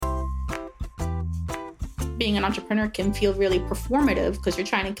being an entrepreneur can feel really performative because you're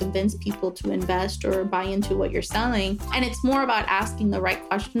trying to convince people to invest or buy into what you're selling. And it's more about asking the right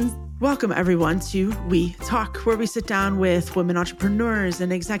questions. Welcome, everyone, to We Talk, where we sit down with women entrepreneurs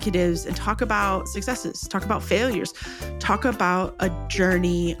and executives and talk about successes, talk about failures, talk about a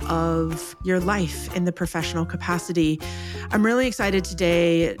journey of your life in the professional capacity. I'm really excited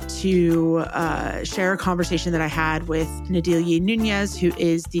today to share a conversation that I had with Nadyli Nuñez, who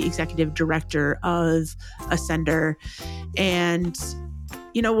is the executive director of Ascender. And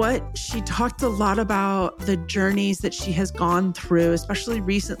you know what? She talked a lot about the journeys that she has gone through, especially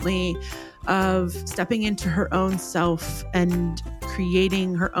recently, of stepping into her own self and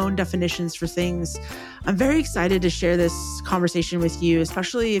creating her own definitions for things. I'm very excited to share this conversation with you,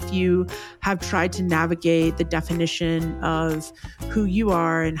 especially if you have tried to navigate the definition of who you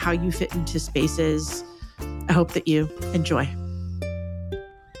are and how you fit into spaces. I hope that you enjoy.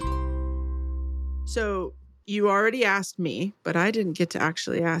 So, you already asked me, but I didn't get to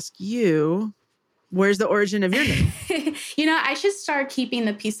actually ask you, where's the origin of your name? I should start keeping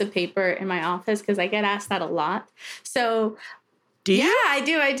the piece of paper in my office because I get asked that a lot. So, do you? Yeah,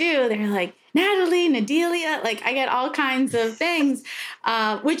 I do. They're like, Nadyli, Nadylia. Like, I get all kinds of things,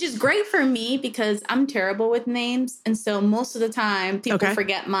 which is great for me because I'm terrible with names. And so most of the time, people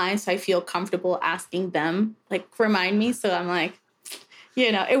forget mine. So I feel comfortable asking them, like, remind me. So I'm like,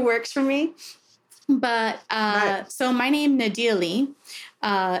 it works for me. But So my name, Nadyli,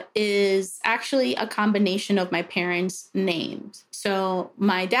 is actually a combination of my parents' names. So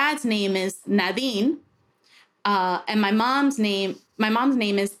my dad's name is Nadine, and my mom's name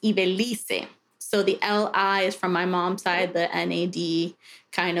is Ibelice. So the L-I is from my mom's side. The N-A-D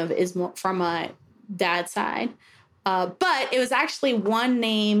kind of is more from my dad's side. But it was actually one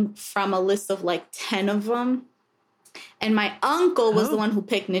name from a list of like 10 of them. And my uncle was the one who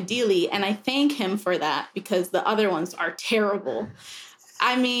picked Nadyli, and I thank him for that because the other ones are terrible.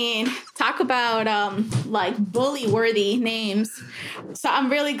 I mean, talk about like bully-worthy names. So I'm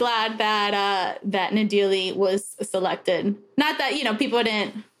really glad that Nadyli was selected. Not that people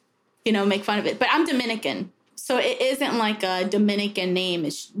didn't make fun of it, but I'm Dominican, so it isn't like a Dominican name.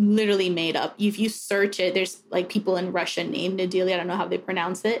 It's literally made up. If you search it, there's like people in Russia named Nadyli. I don't know how they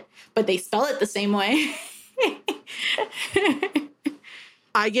pronounce it, but they spell it the same way.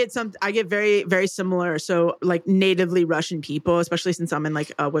 I get very, very similar. So like natively Russian people, especially since I'm in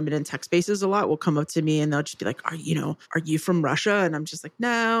like women in tech spaces a lot, will come up to me and they'll just be like, are you from Russia? And I'm just like,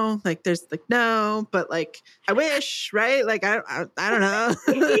 no, like there's like, no, but like, I wish, right? Like, I don't know.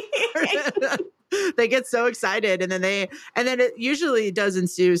 They get so excited. And then it usually does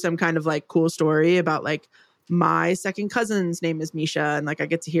ensue some kind of like cool story about like, my second cousin's name is Misha, and like I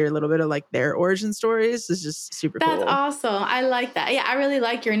get to hear a little bit of like their origin stories. It's just super cool. That's awesome. I like that. Yeah, I really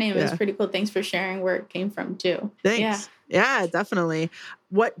like your name. Yeah. It's pretty cool. Thanks for sharing where it came from too. Thanks. Yeah, definitely.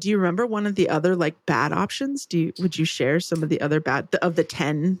 What do you remember? One of the other like bad options? Would you share some of the other bad of the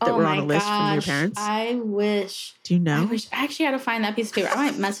 10 that were on a list from your parents? I wish. Do you know? I actually had to find that piece of paper. I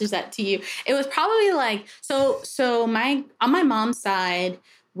might message that to you. It was probably like so. On my mom's side,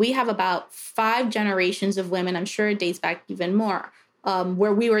 we have about 5 generations of women. I'm sure it dates back even more,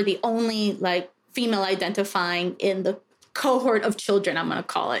 where we were the only like female identifying in the cohort of children, I'm going to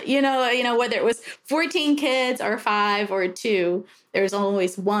call it. Whether it was 14 kids or 5 or 2, there's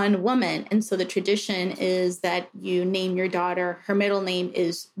always one woman. And so the tradition is that you name your daughter. Her middle name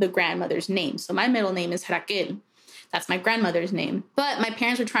is the grandmother's name. So my middle name is Raquel. That's my grandmother's name. But my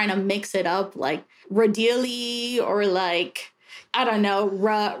parents were trying to mix it up like Radili or like, I don't know,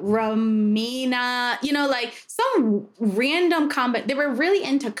 Ramina, like some random they were really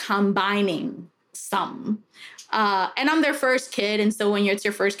into combining some. And I'm their first kid. And so when it's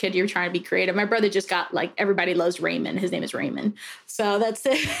your first kid, you're trying to be creative. My brother just got like, everybody loves Raymond. His name is Raymond. So that's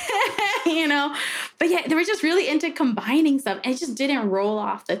it, But yeah, they were just really into combining stuff. And it just didn't roll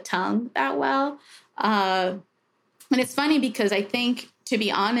off the tongue that well. And it's funny because I think, to be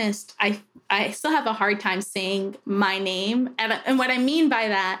honest, I still have a hard time saying my name. And what I mean by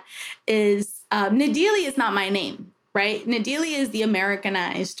that is Nadyli is not my name, right? Nadyli is the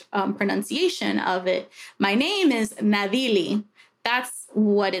Americanized pronunciation of it. My name is Nadyli. That's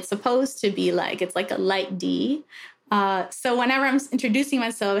what it's supposed to be like. It's like a light D. So whenever I'm introducing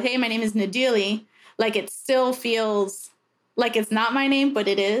myself, hey, my name is Nadyli, like it still feels like it's not my name, but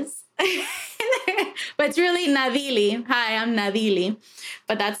it is. But it's really Nadyli. Hi, I'm Nadyli.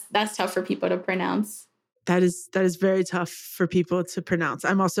 But that's tough for people to pronounce. That is very tough for people to pronounce.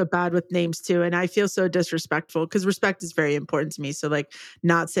 I'm also bad with names too. And I feel so disrespectful because respect is very important to me. So like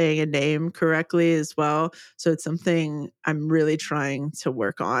not saying a name correctly as well. So it's something I'm really trying to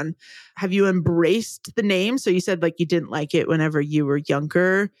work on. Have you embraced the name? So you said like you didn't like it whenever you were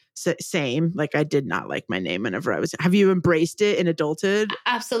younger. Same. Like I did not like my name whenever I was. Have you embraced it in adulthood?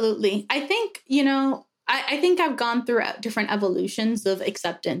 Absolutely. I think, I think I've gone through different evolutions of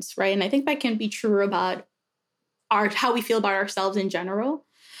acceptance, right? And I think that can be true about how we feel about ourselves in general.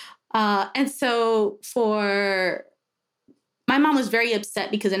 And so for my mom was very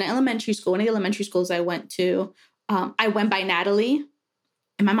upset because in elementary school, one of the elementary schools I went to, I went by Nadyli.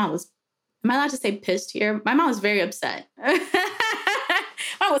 And my mom was, am I allowed to say pissed here? My mom was very upset.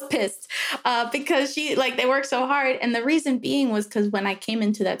 I was pissed because they worked so hard. And the reason being was because when I came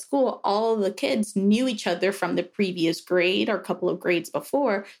into that school, all the kids knew each other from the previous grade or a couple of grades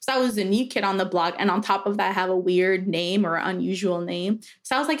before. So I was the new kid on the block. And on top of that, I have a weird name or unusual name.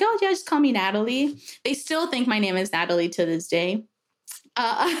 So I was like, oh, yeah, just call me Nadyli. They still think my name is Nadyli to this day.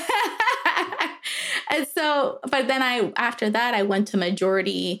 And so, but then after that, I went to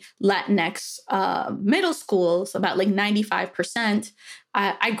majority Latinx middle schools, about like 95%.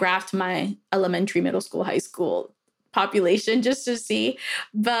 I graphed my elementary, middle school, high school population just to see.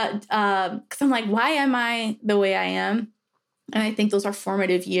 But because I'm like, why am I the way I am? And I think those are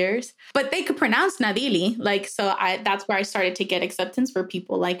formative years. But they could pronounce Nadyli. That's where I started to get acceptance for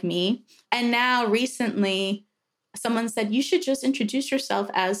people like me. And now recently, someone said, you should just introduce yourself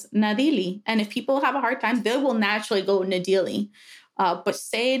as Nadyli. And if people have a hard time, they will naturally go Nadyli. But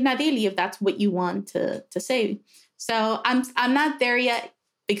say Nadyli if that's what you want to say. So I'm not there yet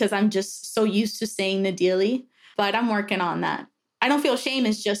because I'm just so used to saying Nadyli, but I'm working on that. I don't feel shame.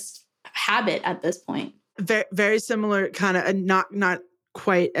 It's just habit at this point. Very, very similar, kind of not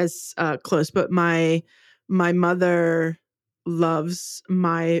quite as close, but my mother loves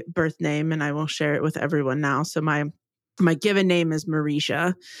my birth name, and I will share it with everyone now. So my given name is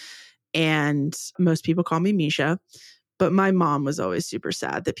Marisha, and most people call me Misha. But my mom was always super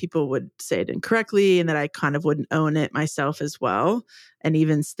sad that people would say it incorrectly and that I kind of wouldn't own it myself as well. And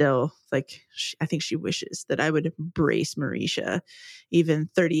even still, I think she wishes that I would embrace Marisha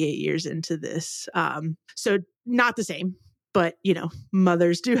even 38 years into this. So not the same. But,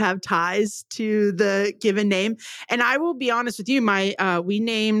 mothers do have ties to the given name. And I will be honest with you, we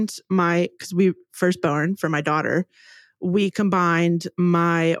named because we firstborn for my daughter, we combined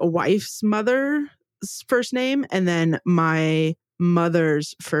my wife's mother's first name and then my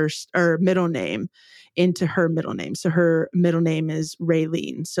mother's middle name into her middle name. So her middle name is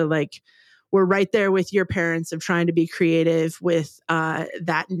Raylene. So we're right there with your parents of trying to be creative with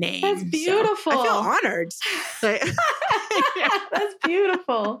that name. That's beautiful. So I feel honored. Yeah, that's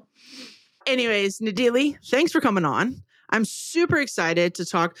beautiful. Anyways, Nadyli, thanks for coming on. I'm super excited to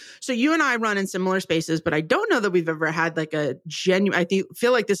talk. So you and I run in similar spaces, but I don't know that we've ever had a genuine,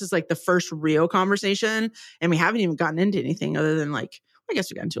 feel like this is the first real conversation, and we haven't even gotten into anything other than I guess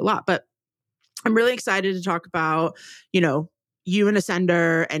we got into a lot, but I'm really excited to talk about, you and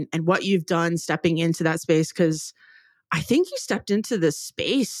Ascender and what you've done stepping into that space. Cause I think you stepped into the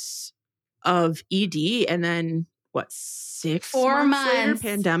space of ED and then 4 months later,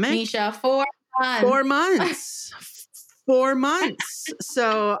 pandemic? Misha, 4 months. 4 months. 4 months.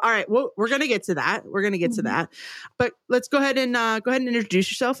 So, all right, well, we're going to get to that. To that. But let's go ahead and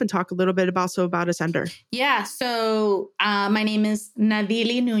introduce yourself and talk a little bit about Ascender. Yeah. So my name is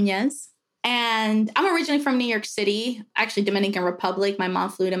Nadyli Nuñez. And I'm originally from New York City, actually Dominican Republic. My mom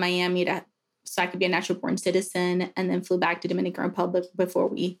flew to Miami so I could be a natural born citizen, and then flew back to Dominican Republic before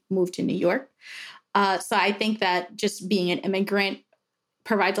we moved to New York. So I think that just being an immigrant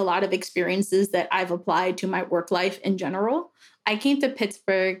provides a lot of experiences that I've applied to my work life in general. I came to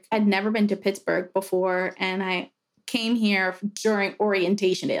Pittsburgh. I'd never been to Pittsburgh before, and I came here during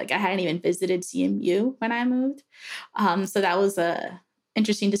orientation day. I hadn't even visited CMU when I moved. So that was a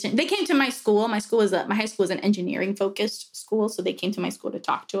interesting decision. They came to my school. My high school was an engineering focused school. So they came to my school to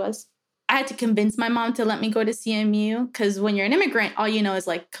talk to us. I had to convince my mom to let me go to CMU because when you're an immigrant, all you know is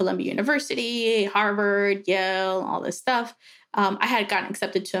Columbia University, Harvard, Yale, all this stuff. I had gotten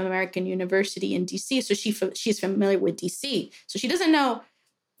accepted to American University in DC. So she's familiar with DC. So she doesn't know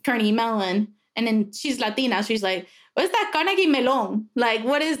Carnegie Mellon. And then she's Latina. So she's like, what's that Carnegie Mellon?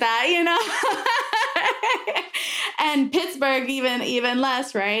 What is that? And Pittsburgh, even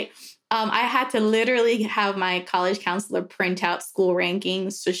less, right? I had to literally have my college counselor print out school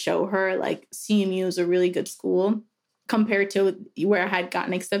rankings to show her CMU is a really good school compared to where I had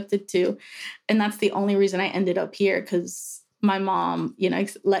gotten accepted to. And that's the only reason I ended up here, because my mom,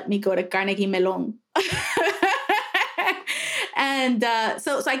 let me go to Carnegie Mellon. And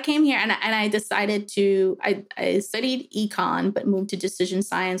so I came here and I decided I studied econ, but moved to decision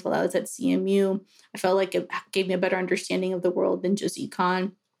science while I was at CMU. I felt like it gave me a better understanding of the world than just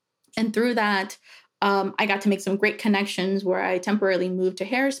econ. And through that, I got to make some great connections where I temporarily moved to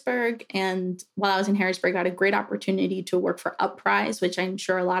Harrisburg. And while I was in Harrisburg, I got a great opportunity to work for Uprise, which I'm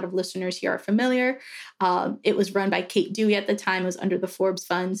sure a lot of listeners here are familiar. It was run by Kate Dewey at the time. It was under the Forbes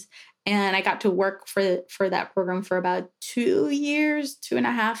funds. And I got to work for that program for about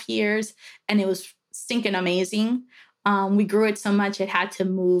 2.5 years. And it was stinking amazing. We grew it so much, it had to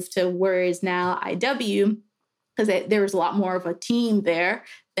move to where is now IW, because there was a lot more of a team there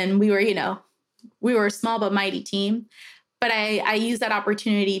than we were, we were a small but mighty team. But I used that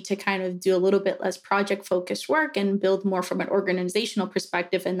opportunity to kind of do a little bit less project-focused work and build more from an organizational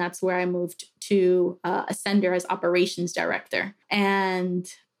perspective. And that's where I moved to Ascender as operations director.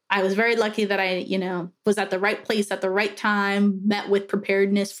 And I was very lucky that I, was at the right place at the right time, met with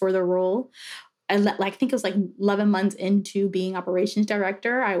preparedness for the role. I think it was 11 months into being operations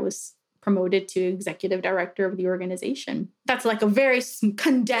director, I was promoted to executive director of the organization. That's a very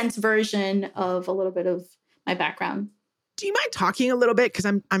condensed version of a little bit of my background. Do you mind talking a little bit? Because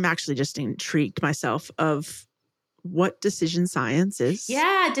I'm actually just intrigued myself of what decision science is.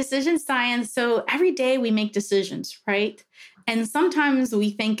 Yeah, decision science. So every day we make decisions, right? And sometimes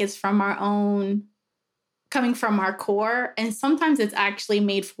we think it's coming from our core. And sometimes it's actually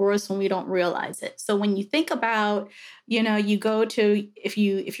made for us when we don't realize it. So when you think about, you go to, if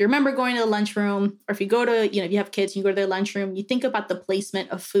you remember going to the lunchroom, or if you go to, if you have kids, you go to their lunchroom, you think about the placement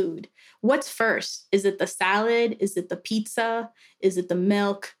of food. What's first? Is it the salad? Is it the pizza? Is it the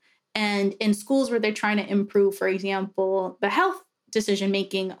milk? And in schools where they're trying to improve, for example, the health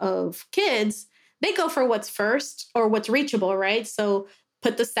decision-making of kids, they go for what's first or what's reachable, right? So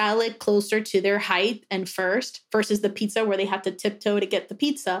put the salad closer to their height and first versus the pizza where they have to tiptoe to get the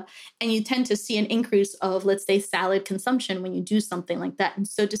pizza. And you tend to see an increase of, let's say, salad consumption when you do something like that. And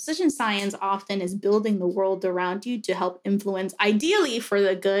so decision science often is building the world around you to help influence, ideally for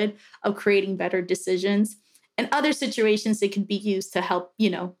the good of creating better decisions. In other situations, it could be used to help,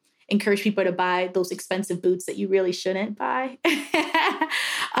 encourage people to buy those expensive boots that you really shouldn't buy,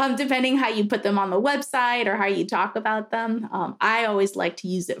 depending how you put them on the website or how you talk about them. I always like to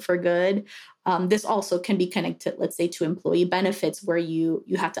use it for good. This also can be connected, let's say, to employee benefits, where you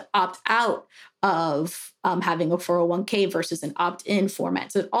have to opt out of having a 401k versus an opt-in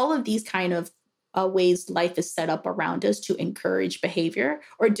format. So all of these kind of ways life is set up around us to encourage behavior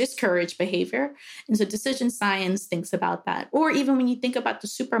or discourage behavior. And so decision science thinks about that. Or even when you think about the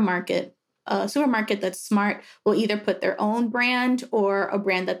supermarket, a supermarket that's smart will either put their own brand or a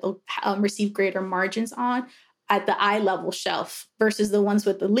brand that they'll receive greater margins on at the eye level shelf versus the ones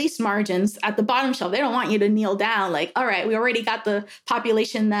with the least margins at the bottom shelf. They don't want you to kneel down all right, we already got the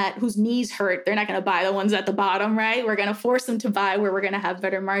population whose knees hurt. They're not going to buy the ones at the bottom, right? We're going to force them to buy where we're going to have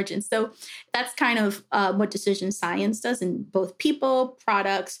better margins. So that's kind of what decision science does in both people,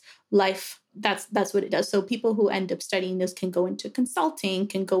 products, life. That's what it does. So people who end up studying this can go into consulting,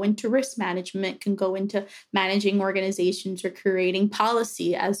 can go into risk management, can go into managing organizations or creating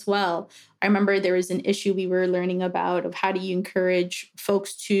policy as well. I remember there was an issue we were learning about of how do you encourage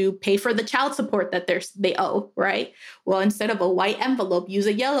folks to pay for the child support that they owe, right? Well, instead of a white envelope, use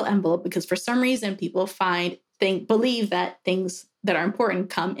a yellow envelope, because for some reason people believe that things that are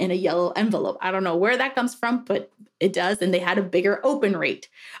important come in a yellow envelope. I don't know where that comes from, but it does. And they had a bigger open rate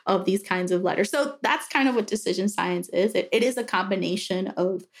of these kinds of letters. So that's kind of what decision science is. It is a combination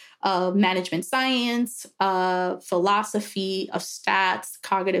of management science, philosophy, of stats,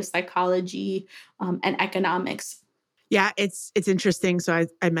 cognitive psychology, and economics. Yeah, it's interesting. So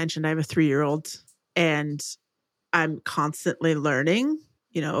I mentioned I have a 3-year-old and I'm constantly learning,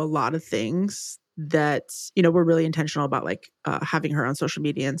 a lot of things that, we're really intentional about, having her on social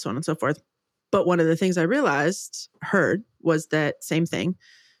media and so on and so forth. But one of the things I heard was that same thing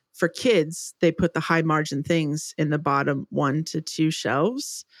for kids, they put the high margin things in the bottom 1 to 2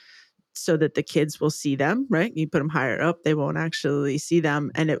 shelves so that the kids will see them, right? You put them higher up, they won't actually see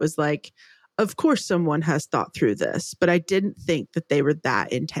them. And it was of course someone has thought through this, but I didn't think that they were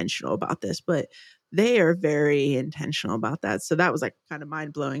that intentional about this, but they are very intentional about that. So that was kind of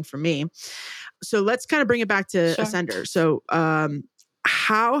mind blowing for me. So let's kind of bring it back to Sure. Ascender. So,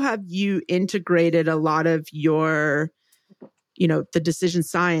 how have you integrated a lot of your, the decision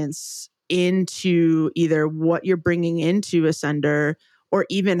science into either what you're bringing into Ascender or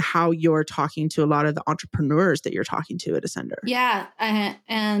even how you're talking to a lot of the entrepreneurs that you're talking to at Ascender? Yeah.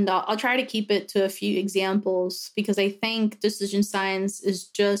 And I'll try to keep it to a few examples because I think decision science is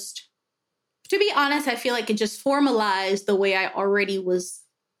just, to be honest, I feel like it just formalized the way I already was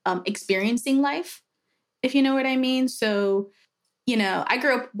experiencing life, if you know what I mean. So, I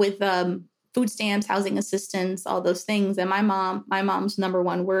grew up with food stamps, housing assistance, all those things. And my mom's number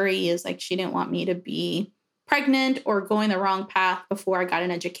one worry is like, she didn't want me to be pregnant or going the wrong path before I got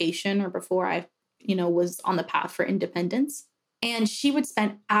an education or before I, was on the path for independence. And she would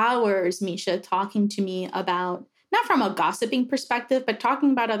spend hours, Misha, talking to me about, not from a gossiping perspective, but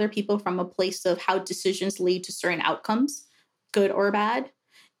talking about other people from a place of how decisions lead to certain outcomes, good or bad.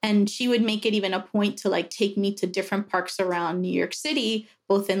 And she would make it even a point to like take me to different parks around New York City,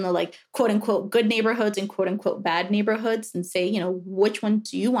 both in the like quote unquote good neighborhoods and quote unquote bad neighborhoods, and say, which one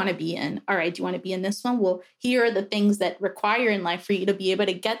do you want to be in? All right, do you want to be in this one? Well, here are the things that require in life for you to be able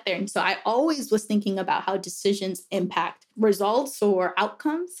to get there. And so I always was thinking about how decisions impact results or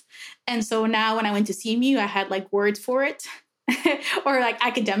outcomes. And so now when I went to CMU, I had like words for it or like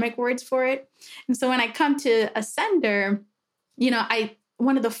academic words for it. And so when I come to Ascender,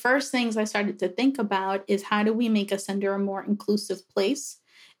 one of the first things I started to think about is how do we make Ascender a more inclusive place?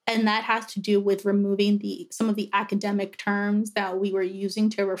 And that has to do with removing some of the academic terms that we were using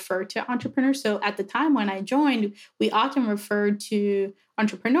to refer to entrepreneurs. So at the time when I joined, we often referred to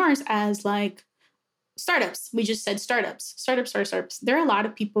entrepreneurs as like startups. We just said startups. There are a lot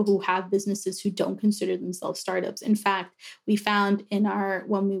of people who have businesses who don't consider themselves startups. In fact, we found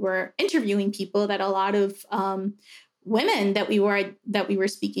when we were interviewing people that a lot of women that we were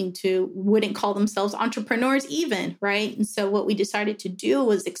speaking to wouldn't call themselves entrepreneurs even, right? And so what we decided to do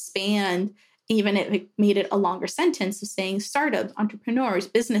was expand, even it made it a longer sentence of saying startups, entrepreneurs,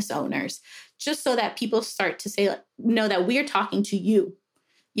 business owners, just so that people start to say, know that we're talking to you,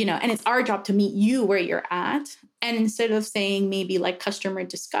 and it's our job to meet you where you're at. And instead of saying maybe like customer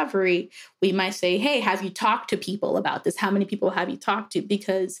discovery, we might say, hey, have you talked to people about this? How many people have you talked to?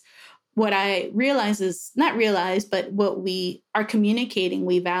 Because what I realize is not realize, but what we are communicating,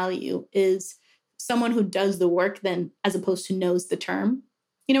 we value is someone who does the work then as opposed to knows the term.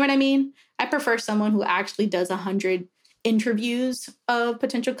 You know what I mean? I prefer someone who actually does 100 interviews of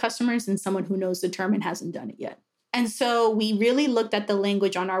potential customers than someone who knows the term and hasn't done it yet. And so we really looked at the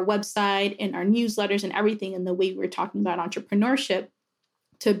language on our website and our newsletters and everything and the way we were talking about entrepreneurship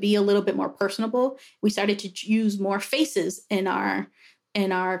to be a little bit more personable. We started to use more faces in our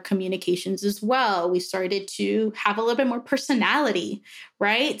communications as well. We started to have a little bit more personality,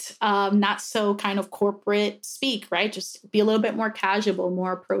 right? Not so kind of corporate speak, right? Just be a little bit more casual,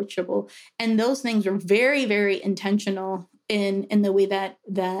 more approachable. And those things were very, very intentional in the way that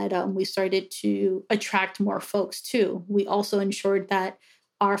we started to attract more folks too. We also ensured that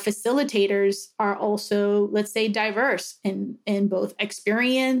our facilitators are also, let's say, diverse in both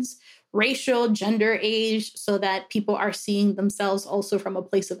experience, racial, gender, age, so that people are seeing themselves also from a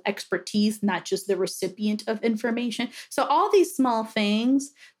place of expertise, not just the recipient of information. So all these small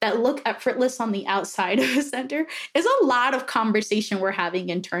things that look effortless on the outside of a center is a lot of conversation we're having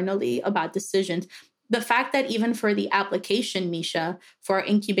internally about decisions. The fact that even for the application, Misha, for our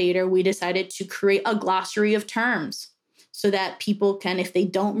incubator, we decided to create a glossary of terms so that people can, if they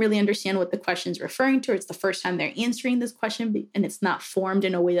don't really understand what the question is referring to, or it's the first time they're answering this question and it's not formed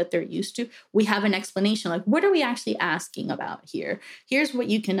in a way that they're used to, we have an explanation like, what are we actually asking about here? Here's what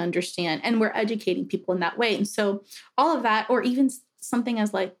you can understand. And we're educating people in that way. And so all of that, or even something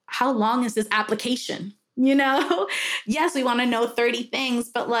as like, how long is this application? Yes, we want to know 30 things,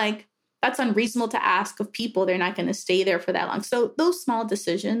 but like, that's unreasonable to ask of people. They're not going to stay there for that long. So those small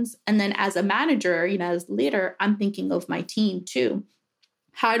decisions. And then as a manager, as a leader, I'm thinking of my team too.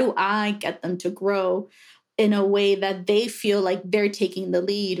 How do I get them to grow in a way that they feel like they're taking the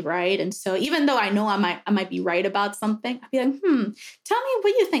lead, right? And so even though I know I might be right about something, I'd be like, tell me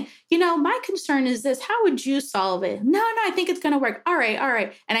what you think. My concern is this. How would you solve it? No, I think it's going to work. All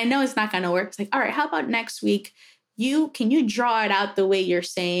right. And I know it's not going to work. It's like, all right, how about next week? Can you draw it out the way you're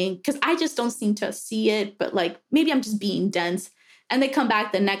saying? Because I just don't seem to see it, but like, maybe I'm just being dense. And they come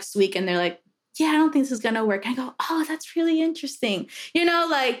back the next week and they're like, yeah, I don't think this is going to work. I go, oh, that's really interesting.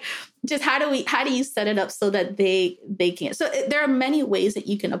 Like just how do you set it up so that they can? So there are many ways that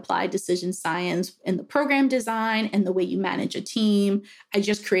you can apply decision science in the program design and the way you manage a team. I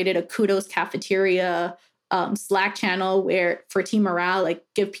just created a kudos cafeteria Slack channel where for team morale, like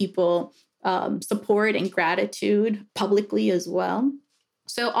give people support and gratitude publicly as well.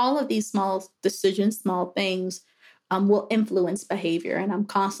 So all of these small decisions, small things will influence behavior. And I'm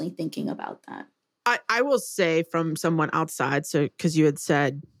constantly thinking about that. I will say from someone outside, so because you had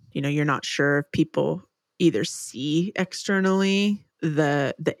said, you're not sure if people either see externally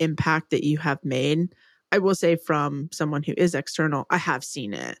the impact that you have made. I will say from someone who is external, I have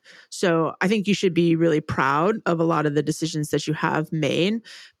seen it. So I think you should be really proud of a lot of the decisions that you have made,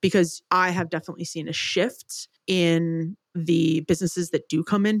 because I have definitely seen a shift in the businesses that do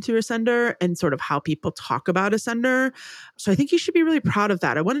come into Ascender and sort of how people talk about Ascender. So I think you should be really proud of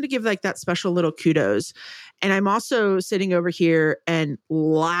that. I wanted to give like that special little kudos. And I'm also sitting over here and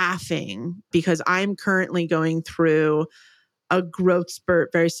laughing because I'm currently going through a growth spurt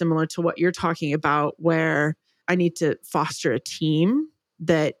very similar to what you're talking about, where I need to foster a team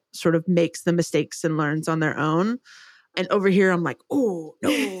that sort of makes the mistakes and learns on their own. And over here, I'm like, oh,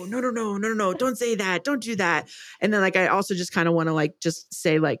 no, don't say that. Don't do that. And then like, I also just kind of want to like, just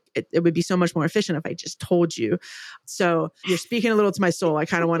say like, it would be so much more efficient if I just told you. So you're speaking a little to my soul. I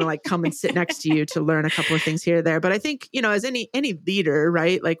kind of want to like come and sit next to you to learn a couple of things here or there. But I think, as any leader,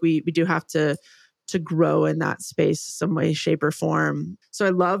 right? Like we do have to grow in that space some way, shape, or form. So I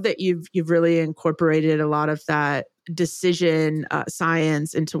love that you've really incorporated a lot of that decision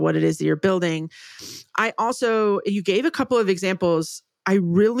science into what it is that you're building. You gave a couple of examples. I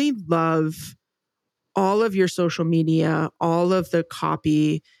really love all of your social media, all of the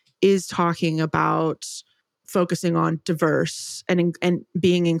copy is talking about focusing on diverse and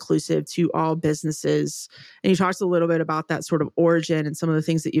being inclusive to all businesses. And you talked a little bit about that sort of origin and some of the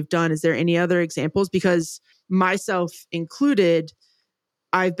things that you've done. Is there any other examples? Because myself included,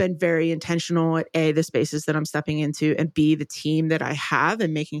 I've been very intentional at A, the spaces that I'm stepping into, and B, the team that I have,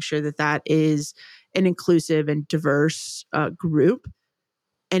 and making sure that that is an inclusive and diverse group.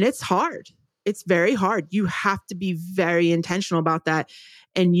 And it's hard. It's very hard. You have to be very intentional about that.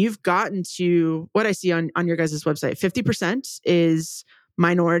 And you've gotten to what I see on your guys' website. 50% is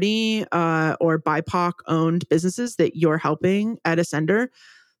minority or BIPOC owned businesses that you're helping at Ascender.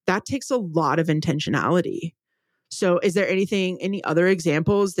 That takes a lot of intentionality. So is there any other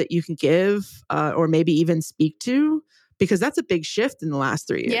examples that you can give or maybe even speak to? Because that's a big shift in the last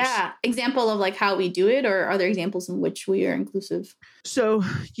 3 years. Yeah. Example of like how we do it, or other examples in which we are inclusive? So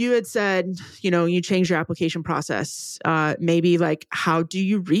you had said, you changed your application process. Maybe like, how do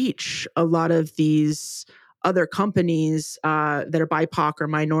you reach a lot of these other companies that are BIPOC or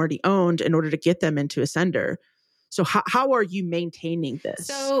minority owned in order to get them into Ascender? So how are you maintaining this?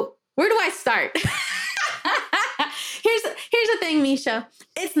 So where do I start? Here's the thing, Misha.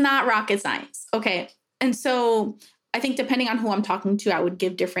 It's not rocket science. Okay. And so I think depending on who I'm talking to, I would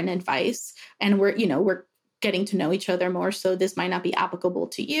give different advice, and we're getting to know each other more. So this might not be applicable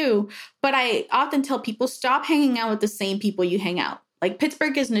to you, but I often tell people, stop hanging out with the same people you hang out. Like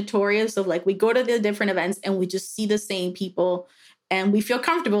Pittsburgh is notorious of like, we go to the different events and we just see the same people and we feel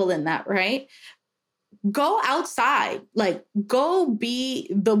comfortable in that, right? Go outside, like go be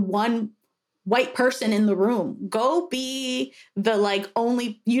the one white person in the room. Go be the like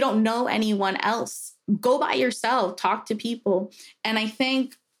only, you don't know anyone else. Go by yourself, talk to people. And I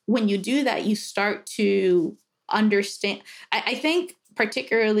think when you do that, you start to understand. I think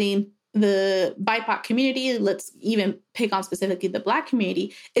particularly the BIPOC community, let's even pick on specifically the Black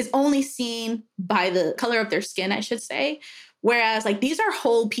community, is only seen by the color of their skin, I should say. Whereas like these are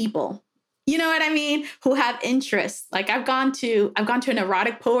whole people. You know what I mean? Who have interests. Like I've gone to an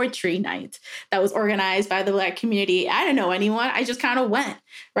erotic poetry night that was organized by the Black community. I didn't know anyone. I just kind of went,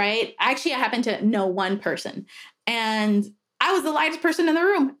 right? Actually, I happen to know one person, and I was the lightest person in the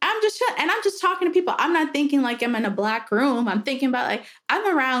room. I'm just talking to people. I'm not thinking like I'm in a Black room. I'm thinking about like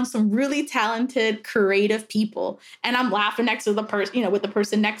I'm around some really talented, creative people, and I'm laughing next to the person, with the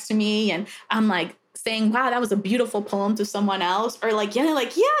person next to me, and I'm like saying, wow, that was a beautiful poem to someone else, or like, yeah,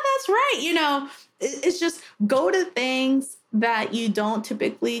 that's right. It's just go to things that you don't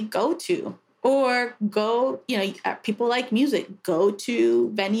typically go to, or go, people like music, go to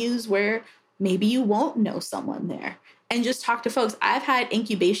venues where maybe you won't know someone there and just talk to folks. I've had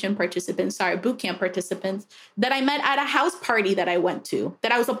boot camp participants that I met at a house party that I went to,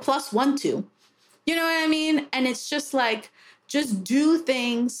 that I was a +1 to, you know what I mean? And it's just like, just do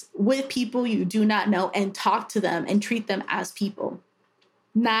things with people you do not know and talk to them and treat them as people,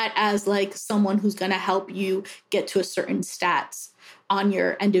 not as like someone who's going to help you get to a certain stats on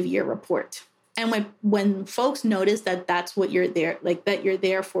your end of year report. And when folks notice that that's what you're there, like that you're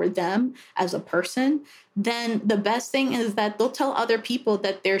there for them as a person, then the best thing is that they'll tell other people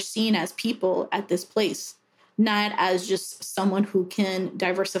that they're seen as people at this place, not as just someone who can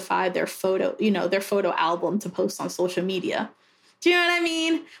diversify their photo album to post on social media. Do you know what I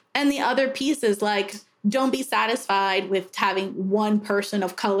mean? And the other piece is like, don't be satisfied with having one person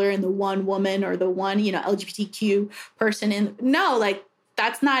of color and the one woman or the one, LGBTQ person. And no, like,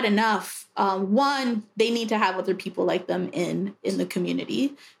 that's not enough. One, they need to have other people like them in the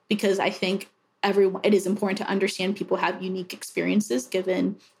community, because I think it is important to understand people have unique experiences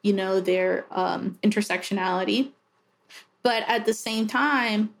given, their intersectionality. But at the same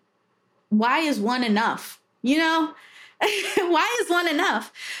time, why is one enough? Why is one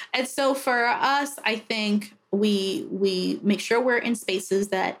enough? And so for us, I think we make sure we're in spaces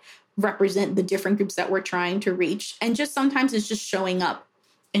that represent the different groups that we're trying to reach. And just sometimes it's just showing up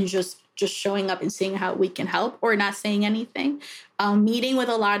and just showing up and seeing how we can help, or not saying anything. Meeting with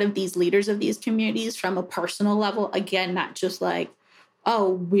a lot of these leaders of these communities from a personal level, again, not just like,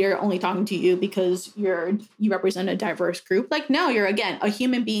 oh, we're only talking to you because you represent a diverse group. Like, no, you're, again, a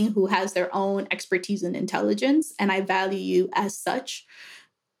human being who has their own expertise and intelligence, and I value you as such.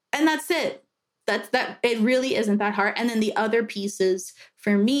 And that's it. That it really isn't that hard. And then the other pieces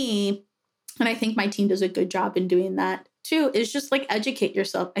for me, and I think my team does a good job in doing that too, is just like educate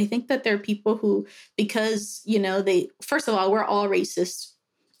yourself. I think that there are people who, because, first of all, we're all racist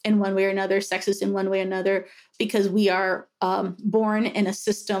in one way or another, sexist in one way or another, because we are born in a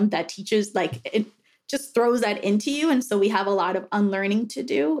system that teaches, like, it just throws that into you. And so we have a lot of unlearning to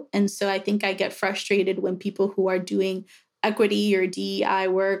do. And so I think I get frustrated when people who are doing equity or DEI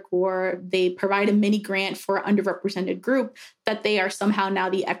work, or they provide a mini grant for an underrepresented group, that they are somehow now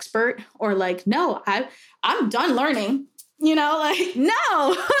the expert, or like, no, I'm done learning, like,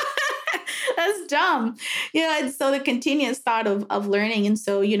 no, that's dumb. And so the continuous thought of learning. And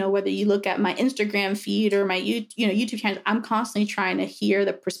so, whether you look at my Instagram feed or my YouTube channel, I'm constantly trying to hear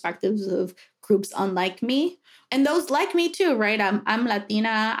the perspectives of groups unlike me. And those like me too, right? I'm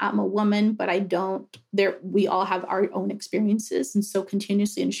Latina, I'm a woman, but we all have our own experiences. And so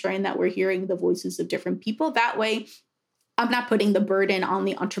continuously ensuring that we're hearing the voices of different people. That way, I'm not putting the burden on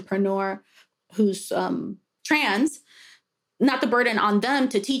the entrepreneur who's trans, not the burden on them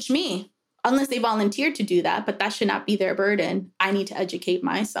to teach me, unless they volunteer to do that. But that should not be their burden. I need to educate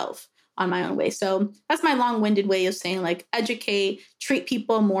myself on my own way. So that's my long-winded way of saying, like, educate, treat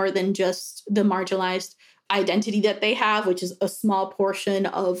people more than just the marginalized identity that they have, which is a small portion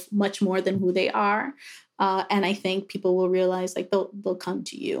of much more than who they are. And I think people will realize, like, they'll come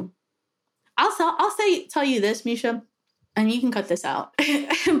to you. I'll tell you this, Misha, and you can cut this out.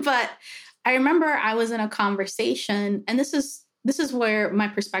 But I remember I was in a conversation, and this is where my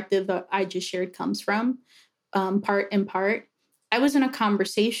perspective that I just shared comes from, part. I was in a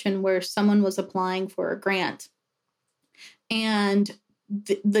conversation where someone was applying for a grant, and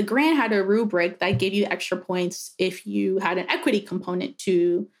the grant had a rubric that gave you extra points if you had an equity component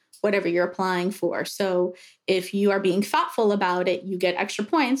to whatever you're applying for. So if you are being thoughtful about it, you get extra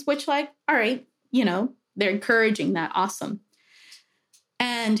points, which, like, all right, they're encouraging that. Awesome.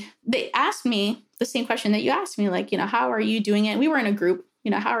 And they asked me the same question that you asked me, like, how are you doing it? We were in a group,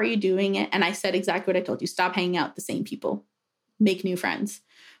 how are you doing it? And I said exactly what I told you. Stop hanging out with the same people, make new friends.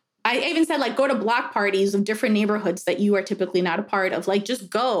 I even said, like, go to block parties of different neighborhoods that you are typically not a part of. Like, just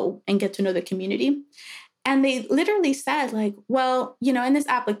go and get to know the community. And they literally said, like, well, in this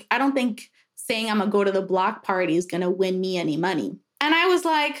app, like, I don't think saying I'm going to go to the block party is going to win me any money. And I was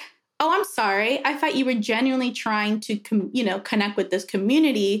like, oh, I'm sorry. I thought you were genuinely trying to, connect with this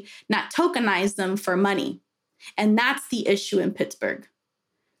community, not tokenize them for money. And that's the issue in Pittsburgh.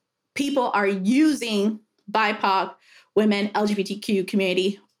 People are using BIPOC, women, LGBTQ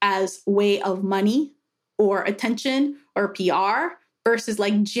community as way of money or attention or PR, versus,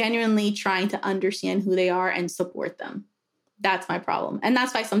 like, genuinely trying to understand who they are and support them. That's my problem. And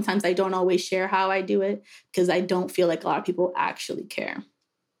that's why sometimes I don't always share how I do it, because I don't feel like a lot of people actually care.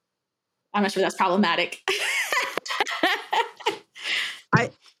 I'm not sure that's problematic.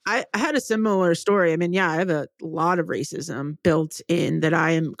 I had a similar story. I mean, yeah, I have a lot of racism built in that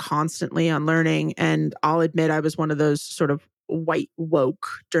I am constantly unlearning. And I'll admit I was one of those sort of white woke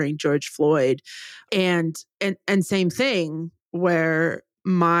during George Floyd. And same thing, where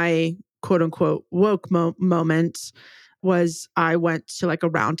my quote unquote woke moment was I went to, like, a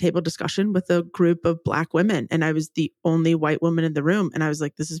roundtable discussion with a group of Black women, and I was the only white woman in the room. And I was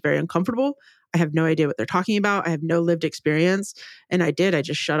like, this is very uncomfortable. I have no idea what they're talking about. I have no lived experience. And I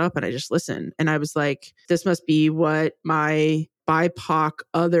just shut up and I just listened. And I was like, this must be what my BIPOC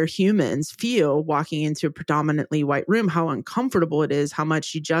other humans feel walking into a predominantly white room, how uncomfortable it is, how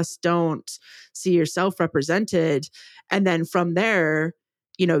much you just don't see yourself represented. And then from there,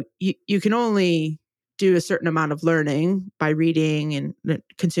 you can only do a certain amount of learning by reading and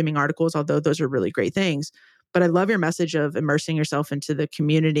consuming articles, although those are really great things. But I love your message of immersing yourself into the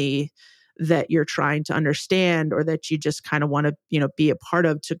community that you're trying to understand or that you just kind of want to, be a part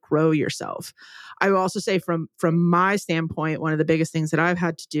of to grow yourself. I will also say from my standpoint, one of the biggest things that I've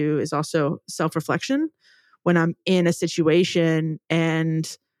had to do is also self-reflection when I'm in a situation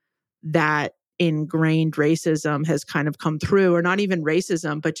and that ingrained racism has kind of come through, or not even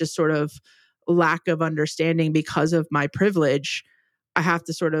racism, but just sort of lack of understanding because of my privilege. I have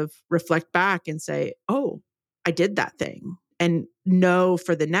to sort of reflect back and say, oh, I did that thing, and know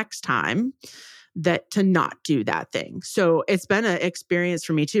for the next time that to not do that thing. So it's been an experience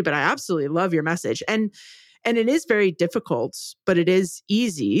for me too, but I absolutely love your message. And it is very difficult, but it is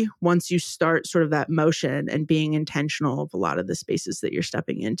easy once you start sort of that motion and being intentional of a lot of the spaces that you're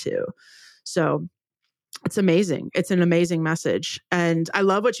stepping into. So it's amazing. It's an amazing message. And I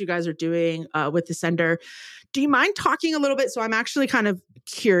love what you guys are doing with the sender. Do you mind talking a little bit? So I'm actually kind of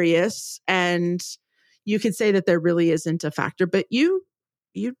curious, and you could say that there really isn't a factor, but you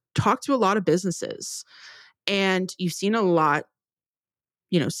talk to a lot of businesses and you've seen a lot,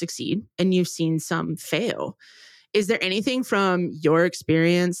 succeed, and you've seen some fail. Is there anything from your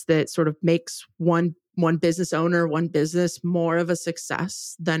experience that sort of makes one business owner, one business more of a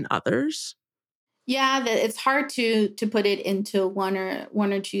success than others? Yeah, it's hard to put it into one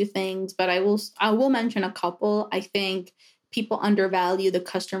or two things, but I will mention a couple. I think people undervalue the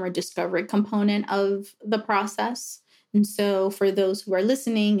customer discovery component of the process. And so for those who are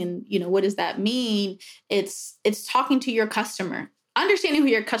listening and, what does that mean? It's talking to your customer, understanding who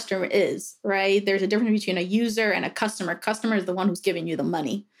your customer is, right? There's a difference between a user and a customer. Customer is the one who's giving you the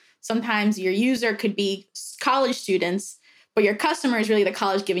money. Sometimes your user could be college students, but your customer is really the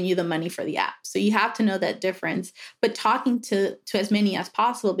college giving you the money for the app. So you have to know that difference, but talking to as many as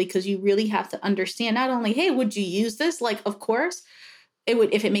possible, because you really have to understand not only, hey, would you use this? Like, of course it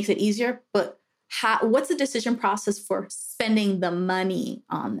would, if it makes it easier, but what's the decision process for spending the money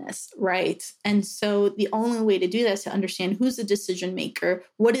on this, right? And so the only way to do that is to understand who's the decision maker,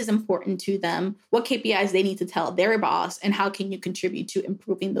 what is important to them, what KPIs they need to tell their boss, and how can you contribute to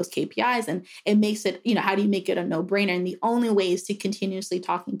improving those KPIs? And it makes it, how do you make it a no-brainer? And the only way is to continuously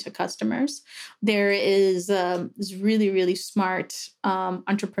talking to customers. There is this really, really smart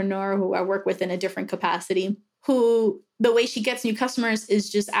entrepreneur who I work with in a different capacity, who the way she gets new customers is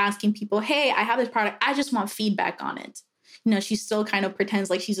just asking people, hey, I have this product, I just want feedback on it. She still kind of pretends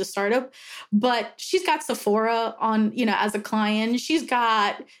like she's a startup, but she's got Sephora on, as a client. She's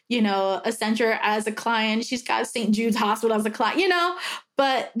got, Accenture as a client. She's got St. Jude's Hospital as a client,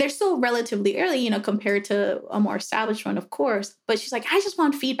 but they're still relatively early, compared to a more established one, of course. But she's like, I just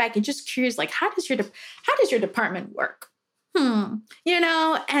want feedback and just curious, like, how does your department work? And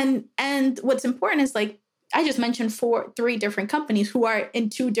what's important is, like, I just mentioned 3 different companies who are in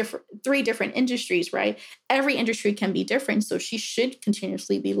 3 different industries, right? Every industry can be different. So she should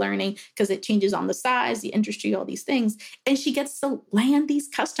continuously be learning, because it changes on the size, the industry, all these things. And she gets to land these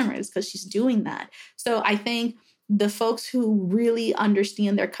customers because she's doing that. So I think the folks who really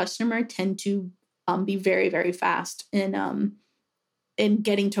understand their customer tend to be very, very fast in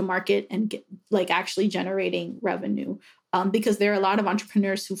getting to market and actually generating revenue. Because there are a lot of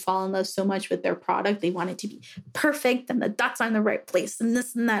entrepreneurs who fall in love so much with their product. They want it to be perfect and the dots are in the right place and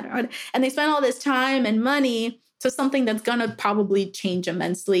this and that. And they spend all this time and money to something that's going to probably change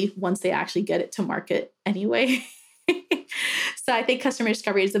immensely once they actually get it to market anyway. So I think customer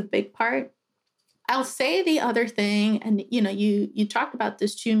discovery is a big part. I'll say the other thing, and you talked about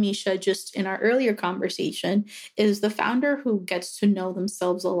this too, Misha, just in our earlier conversation, is the founder who gets to know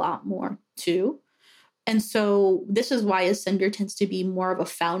themselves a lot more too. And so this is why Ascender tends to be more of a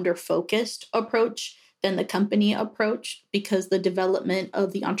founder-focused approach than the company approach, because the development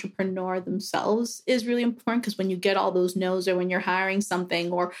of the entrepreneur themselves is really important. Because when you get all those no's, or when you're hiring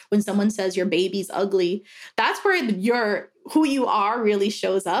something, or when someone says your baby's ugly, that's where who you are really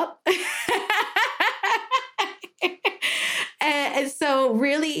shows up. And so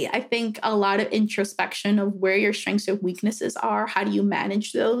really, I think a lot of introspection of where your strengths and weaknesses are. How do you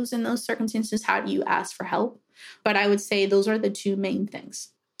manage those in those circumstances? How do you ask for help? But I would say those are the 2 main things.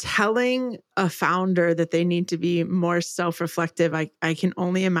 Telling a founder that they need to be more self-reflective, I can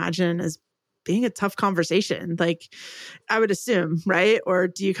only imagine as being a tough conversation. Like, I would assume, right? Or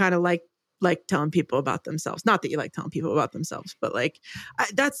do you kind of like telling people about themselves? Not that you like telling people about themselves, but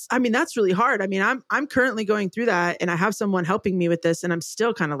that's really hard. I mean, I'm currently going through that, and I have someone helping me with this, and I'm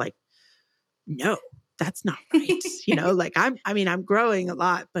still kind of like, no, that's not right. I'm growing a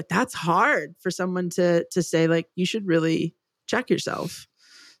lot, but that's hard for someone to say, like, you should really check yourself.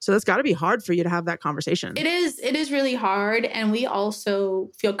 So that's got to be hard for you to have that conversation. It is really hard. And we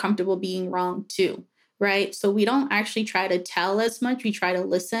also feel comfortable being wrong too. right? So we don't actually try to tell as much. We try to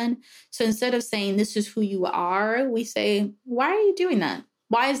listen. So instead of saying, this is who you are, we say, why are you doing that?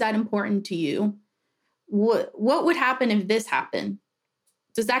 Why is that important to you? What would happen if this happened?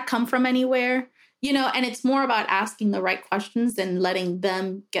 Does that come from anywhere? And it's more about asking the right questions and letting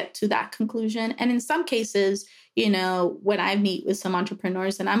them get to that conclusion. And in some cases, when I meet with some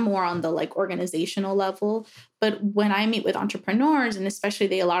entrepreneurs, and I'm more on the like organizational level, but when I meet with entrepreneurs, and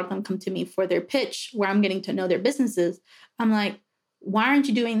especially a lot of them come to me for their pitch where I'm getting to know their businesses, I'm like, why aren't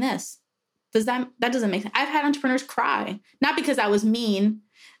you doing this? That doesn't make sense. I've had entrepreneurs cry, not because I was mean,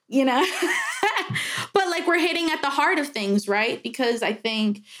 but like we're hitting at the heart of things, right? Because I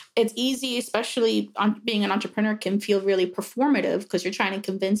think it's easy, especially being an entrepreneur can feel really performative because you're trying to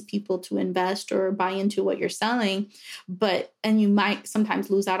convince people to invest or buy into what you're selling. And you might sometimes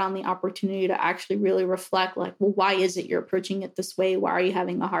lose out on the opportunity to actually really reflect like, well, why is it you're approaching it this way? Why are you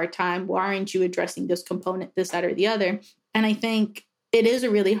having a hard time? Why aren't you addressing this component, this, that, or the other? And I think it is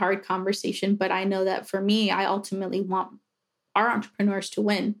a really hard conversation, but I know that for me, I ultimately want our entrepreneurs to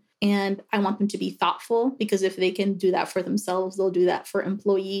win. And I want them to be thoughtful because if they can do that for themselves, they'll do that for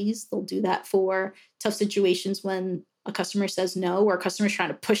employees. They'll do that for tough situations when a customer says no, or a customer's trying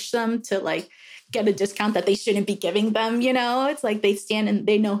to push them to like get a discount that they shouldn't be giving them. It's like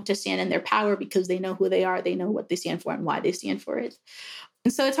they know to stand in their power because they know who they are. They know what they stand for and why they stand for it.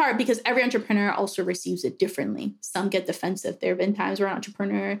 And so it's hard because every entrepreneur also receives it differently. Some get defensive. There have been times where an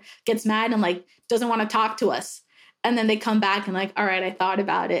entrepreneur gets mad and like doesn't want to talk to us. And then they come back and like, all right, I thought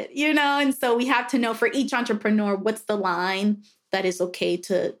about it, And so we have to know for each entrepreneur, what's the line that is okay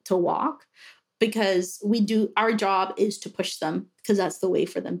to walk, because our job is to push them because that's the way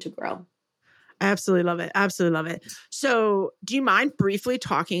for them to grow. I absolutely love it. Absolutely love it. So do you mind briefly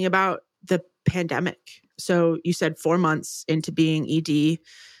talking about the pandemic? So you said 4 months into being ED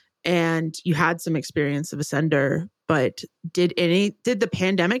and you had some experience of a sender, but did the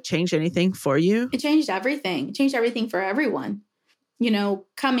pandemic change anything for you? It changed everything. It changed everything for everyone.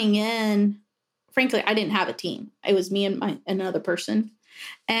 Coming in, frankly, I didn't have a team. It was me and another person.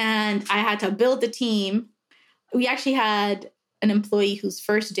 And I had to build the team. We actually had an employee whose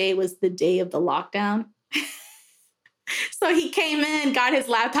first day was the day of the lockdown. So he came in, got his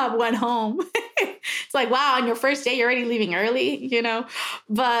laptop, went home. It's like, wow, on your first day, you're already leaving early,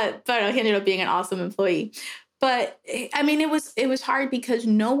 But he ended up being an awesome employee. But I mean, it was hard because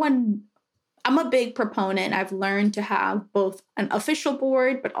I'm a big proponent. I've learned to have both an official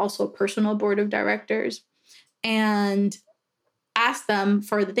board, but also a personal board of directors, and ask them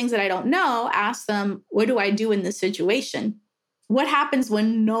for the things that I don't know. Ask them, what do I do in this situation? What happens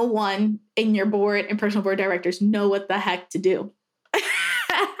when no one in your board and personal board of directors know what the heck to do?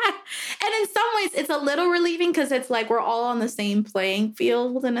 And in some ways, it's a little relieving because it's like we're all on the same playing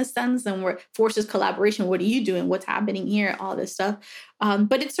field in a sense, and we're forces collaboration. What are you doing? What's happening here? All this stuff.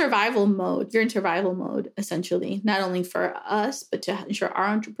 But it's survival mode. You're in survival mode, essentially, not only for us, but to ensure our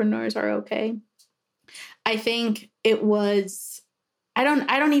entrepreneurs are okay. I think it was, I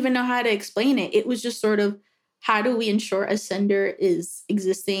don't even know how to explain it. It was just sort of, how do we ensure a sender is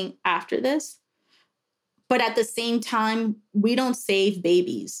existing after this? But at the same time, we don't save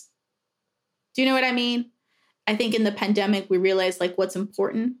babies. Do you know what I mean? I think in the pandemic, we realized like what's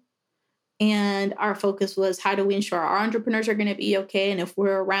important. And our focus was, how do we ensure our entrepreneurs are going to be okay? And if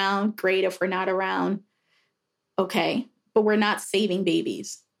we're around, great. If we're not around, okay. But we're not saving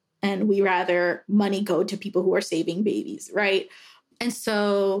babies. And we rather money go to people who are saving babies, right? And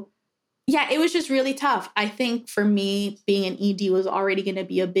so, yeah, it was just really tough. I think for me, being an ED was already going to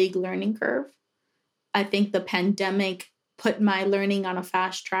be a big learning curve. I think the pandemic put my learning on a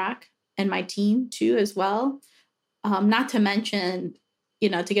fast track, and my team too as well. Not to mention,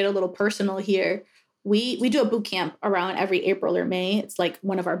 to get a little personal here, we do a boot camp around every April or May. It's like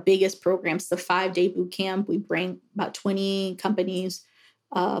one of our biggest programs, the 5-day boot camp. We bring about 20 companies.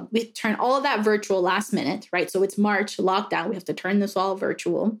 We turn all of that virtual last minute, right? So it's March, lockdown. We have to turn this all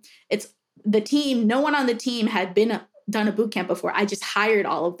virtual. It's the team. No one on the team had done a boot camp before. I just hired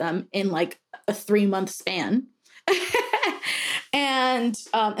all of them in like a 3-month span. And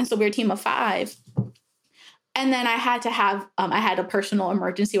so we're a team of 5. And then I had to have, I had a personal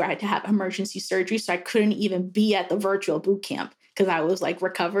emergency where I had to have emergency surgery. So I couldn't even be at the virtual boot camp because I was like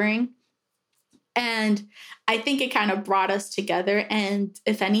recovering. And I think it kind of brought us together. And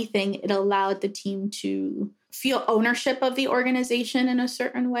if anything, it allowed the team to feel ownership of the organization in a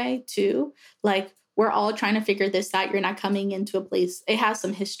certain way too. Like, we're all trying to figure this out. You're not coming into a place. It has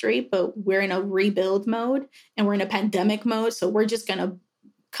some history, but we're in a rebuild mode and we're in a pandemic mode. So we're just going to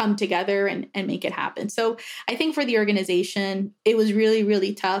come together and make it happen. So I think for the organization, it was really,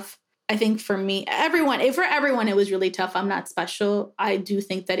 really tough. I think for me, for everyone, it was really tough. I'm not special. I do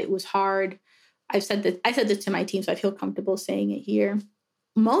think that it was hard. I said this to my team, so I feel comfortable saying it here.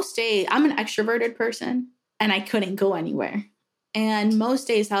 Most days, I'm an extroverted person and I couldn't go anywhere. And most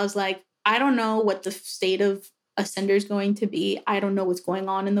days I was like, I don't know what the state of Ascender is going to be. I don't know what's going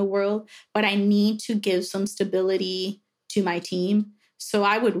on in the world, but I need to give some stability to my team. So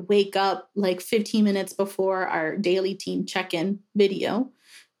I would wake up like 15 minutes before our daily team check-in video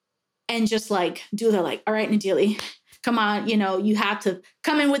and just like do the like, all right, Nadyli, come on, you have to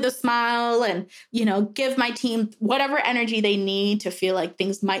come in with a smile and, give my team whatever energy they need to feel like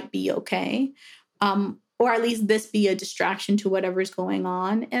things might be okay. Or at least this be a distraction to whatever's going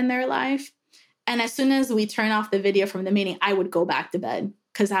on in their life. And as soon as we turn off the video from the meeting, I would go back to bed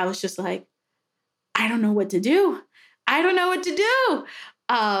because I was just like, I don't know what to do. I don't know what to do.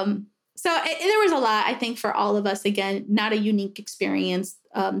 There was a lot, I think, for all of us. Again, not a unique experience.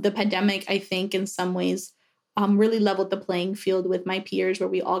 The pandemic, I think, in some ways, really leveled the playing field with my peers where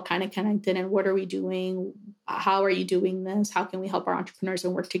we all kind of connected and what are we doing? How are you doing this? How can we help our entrepreneurs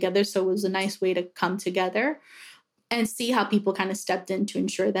and work together? So it was a nice way to come together and see how people kind of stepped in to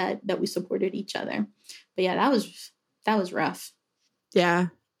ensure that we supported each other. But yeah, that was rough. Yeah.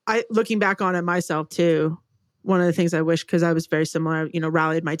 Looking back on it myself too, one of the things I wish, because I was very similar,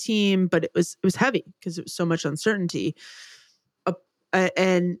 rallied my team, but it was heavy because it was so much uncertainty.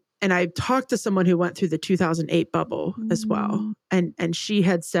 And I talked to someone who went through the 2008 bubble as well. And she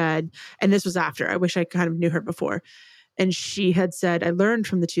had said, and this was after, I wish I kind of knew her before. And she had said, I learned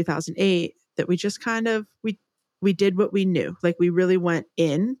from the 2008 that we just kind of, we did what we knew. Like we really went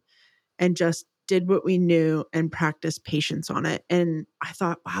in and just did what we knew and practiced patience on it. And I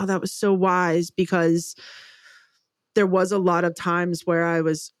thought, wow, that was so wise, because there was a lot of times where I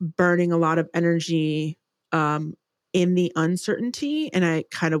was burning a lot of energy in the uncertainty. And I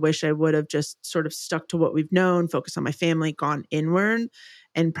kind of wish I would have just sort of stuck to what we've known, focused on my family, gone inward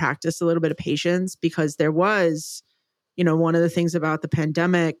and practiced a little bit of patience, because there was, one of the things about the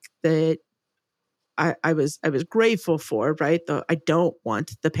pandemic that I was grateful for, right? Though I don't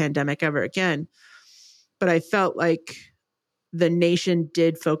want the pandemic ever again, but I felt like the nation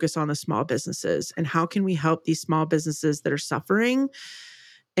did focus on the small businesses and how can we help these small businesses that are suffering.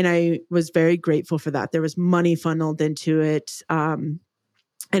 And I was very grateful for that. There was money funneled into it. And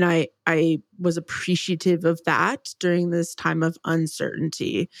I was appreciative of that during this time of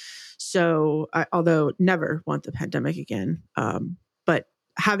uncertainty. So although never want the pandemic again, but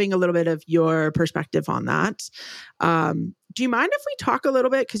having a little bit of your perspective on that. Do you mind if we talk a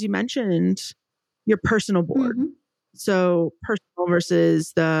little bit? Because you mentioned your personal board. Mm-hmm. So personal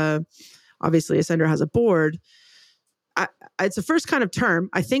versus obviously Ascender has a board. It's the first kind of term.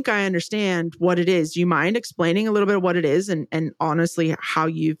 I think I understand what it is. Do you mind explaining a little bit of what it is and honestly how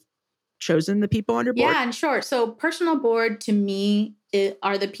you've chosen the people on your board? Yeah, and sure. So personal board to me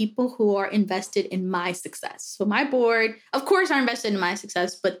are the people who are invested in my success. So my board, of course, are invested in my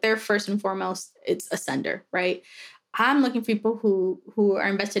success, but they're first and foremost, it's Ascender, right? I'm looking for people who are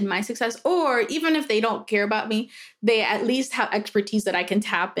invested in my success, or even if they don't care about me, they at least have expertise that I can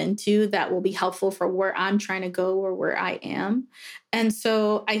tap into that will be helpful for where I'm trying to go or where I am. And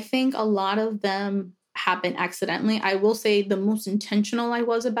so I think a lot of them happen accidentally. I will say the most intentional I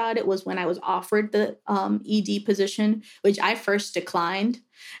was about it was when I was offered the ED position, which I first declined.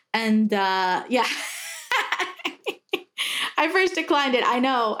 And yeah. I first declined it. I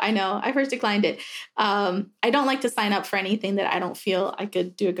know. I first declined it. I don't like to sign up for anything that I don't feel I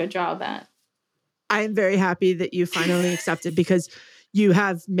could do a good job at. I am very happy that you finally accepted, because you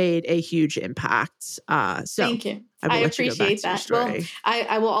have made a huge impact. So thank you. I appreciate that. Well,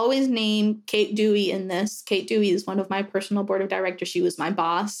 I will always name Kate Dewey in this. Kate Dewey is one of my personal board of directors. She was my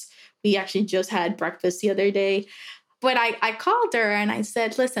boss. We actually just had breakfast the other day. But I called her and I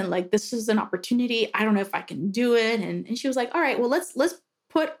said, listen, like, this is an opportunity. I don't know if I can do it. And she was like, all right, well, let's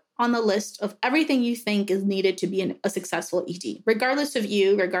put on the list of everything you think is needed to be a successful ED, regardless of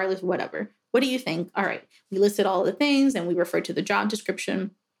you, regardless of whatever. What do you think? All right. We listed all the things and we referred to the job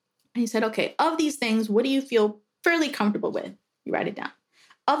description. And he said, okay, of these things, what do you feel fairly comfortable with? You write it down.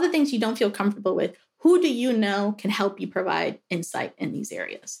 Of the things you don't feel comfortable with, who do you know can help you provide insight in these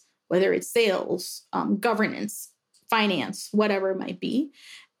areas? Whether it's sales, governance, finance, whatever it might be.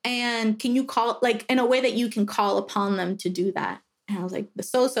 And can you call, like, in a way that you can call upon them to do that? And I was like,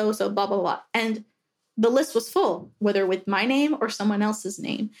 so, blah, blah, blah. And the list was full, whether with my name or someone else's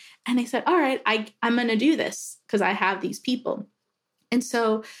name. And I said, all right, I'm going to do this because I have these people. And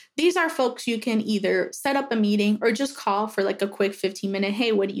so these are folks you can either set up a meeting or just call for like a quick 15-minute,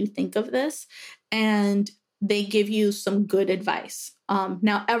 hey, what do you think of this? And they give you some good advice.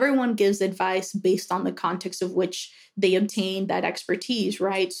 Now, everyone gives advice based on the context of which they obtain that expertise,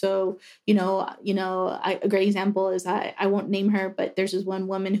 right? So, a great example is I won't name her, but there's this one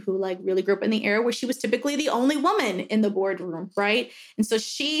woman who like really grew up in the era where she was typically the only woman in the boardroom, right? And so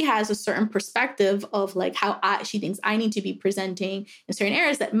she has a certain perspective of like how she thinks I need to be presenting in certain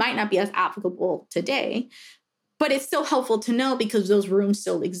areas that might not be as applicable today. But it's still helpful to know because those rooms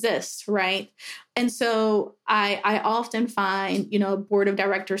still exist, right? And so I often find, board of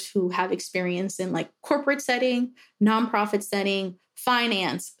directors who have experience in like corporate setting, nonprofit setting,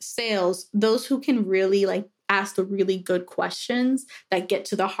 finance, sales, those who can really like ask the really good questions that get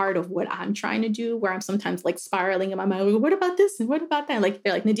to the heart of what I'm trying to do, where I'm sometimes like spiraling in my mind, what about this and what about that? Like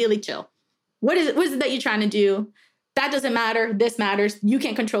they're like, Nadyli, chill. What is it that you're trying to do? That doesn't matter. This matters. You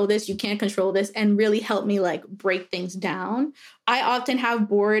can't control this. You can't control this, and really help me like break things down. I often have personal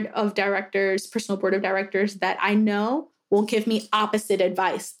board of directors that I know will give me opposite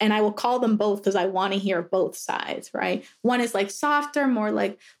advice. And I will call them both because I want to hear both sides, right? One is like softer, more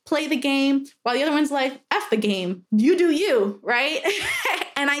like play the game, while the other one's like, F the game. You do you, right?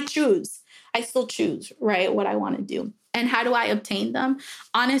 And I still choose, right, what I want to do. And how do I obtain them?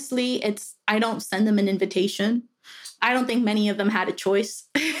 Honestly, I don't send them an invitation. I don't think many of them had a choice.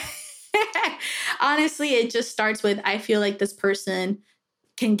 Honestly, it just starts with, I feel like this person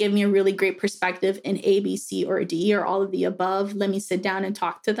can give me a really great perspective in A, B, C, or D, or all of the above. Let me sit down and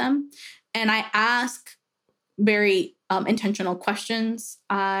talk to them. And I ask very intentional questions.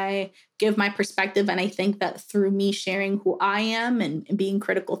 I give my perspective. And I think that through me sharing who I am and being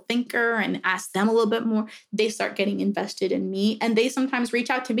critical thinker and ask them a little bit more, they start getting invested in me. And they sometimes reach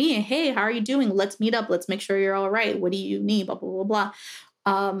out to me and, hey, how are you doing? Let's meet up. Let's make sure you're all right. What do you need? Blah, blah, blah,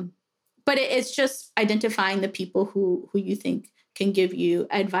 blah. But it's just identifying the people who you think can give you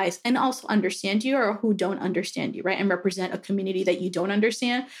advice and also understand you, or who don't understand you, right? And represent a community that you don't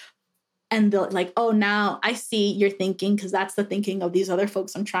understand. And they're like, oh, now I see your thinking, because that's the thinking of these other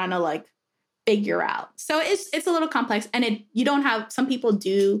folks I'm trying to like figure out. So it's a little complex. And some people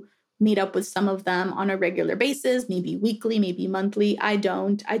do meet up with some of them on a regular basis, maybe weekly, maybe monthly. I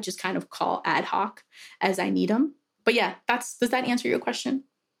don't. I just kind of call ad hoc as I need them. But yeah, does that answer your question?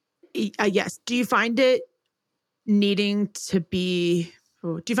 Yes. Do you find it being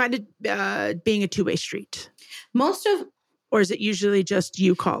a two-way street? Or is it usually just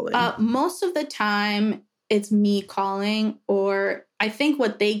you calling? Most of the time, it's me calling, or I think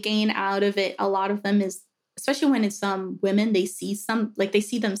what they gain out of it, a lot of them is, especially when it's some women, they see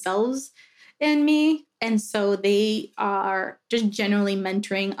themselves in me. And so they are just generally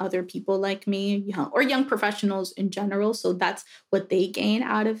mentoring other people like me, or young professionals in general. So that's what they gain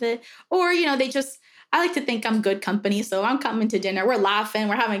out of it. Or, I like to think I'm good company. So I'm coming to dinner, we're laughing,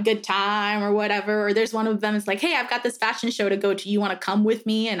 we're having a good time or whatever. Or there's one of them is like, hey, I've got this fashion show to go to. You want to come with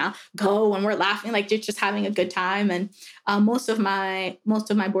me? And I'll go, and we're laughing, like just having a good time. And most of my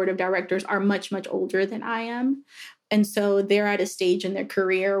board of directors are much, much older than I am. And so they're at a stage in their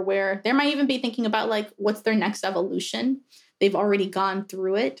career where they might even be thinking about like, what's their next evolution? They've already gone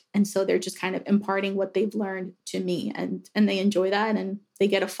through it. And so they're just kind of imparting what they've learned to me. And they enjoy that. And they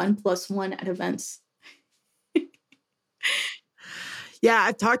get a fun +1 at events. Yeah,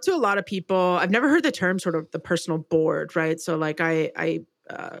 I've talked to a lot of people. I've never heard the term sort of the personal board, right? So like I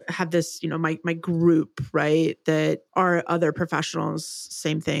have this, my group, right, that are other professionals,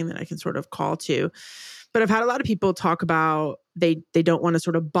 same thing that I can sort of call to. But I've had a lot of people talk about they don't want to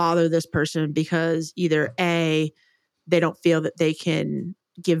sort of bother this person because either A, they don't feel that they can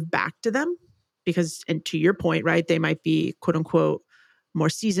give back to them because, and to your point, right, they might be quote unquote more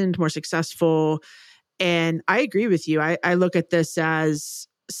seasoned, more successful. And I agree with you. I look at this as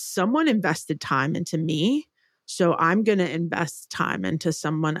someone invested time into me. So I'm going to invest time into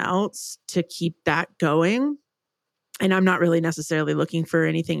someone else to keep that going. And I'm not really necessarily looking for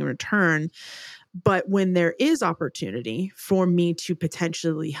anything in return. But when there is opportunity for me to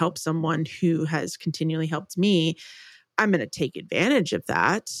potentially help someone who has continually helped me, I'm going to take advantage of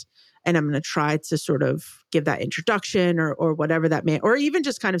that. And I'm going to try to sort of give that introduction or whatever that may, or even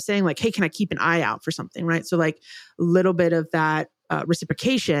just kind of saying like, hey, can I keep an eye out for something, right? So like a little bit of that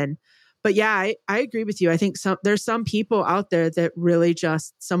reciprocation. But yeah, I agree with you. I think there's some people out there that really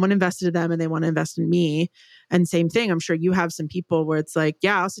just someone invested in them and they want to invest in me. And same thing, I'm sure you have some people where it's like,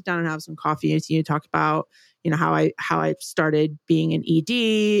 yeah, I'll sit down and have some coffee and you talk about, how I started being an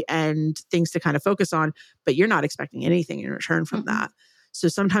ED and things to kind of focus on, but you're not expecting anything in return from that. So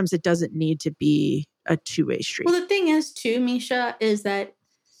sometimes it doesn't need to be a two-way street. Well, the thing is too, Misha, is that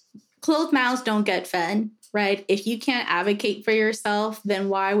closed mouths don't get fed, right? If you can't advocate for yourself, then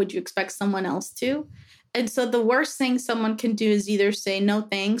why would you expect someone else to? And so the worst thing someone can do is either say no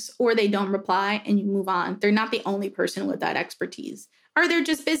thanks or they don't reply and you move on. They're not the only person with that expertise. Or they're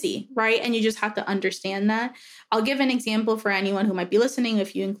just busy, right? And you just have to understand that. I'll give an example for anyone who might be listening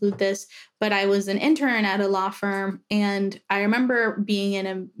if you include this, but I was an intern at a law firm and I remember being in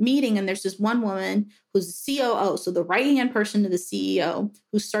a meeting and there's this one woman who's the COO, so the right-hand person to the CEO,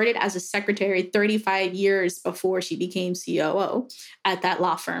 who started as a secretary 35 years before she became COO at that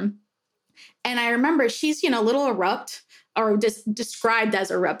law firm. And I remember she's, a little abrupt or just described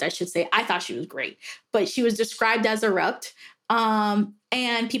as abrupt, I should say. I thought she was great, but she was described as abrupt.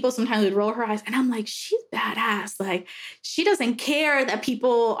 And people sometimes would roll her eyes and I'm like, she's badass. Like she doesn't care that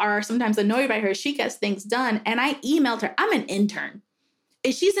people are sometimes annoyed by her. She gets things done. And I emailed her. I'm an intern.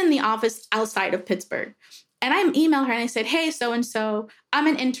 And she's in the office outside of Pittsburgh. And I emailed her and I said, hey, so-and-so, I'm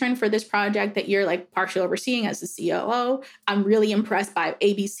an intern for this project that you're like partially overseeing as the COO. I'm really impressed by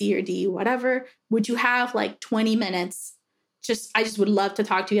A, B, C, or D, whatever. Would you have like 20 minutes? I just would love to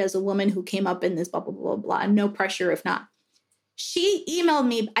talk to you as a woman who came up in this blah, blah, blah, blah. No pressure if not. She emailed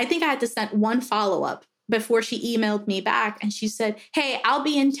me. I think I had to send one follow-up before she emailed me back. And she said, hey, I'll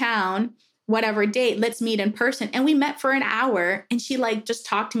be in town, whatever date, let's meet in person. And we met for an hour and she like just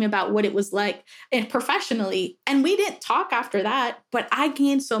talked to me about what it was like and professionally. And we didn't talk after that, but I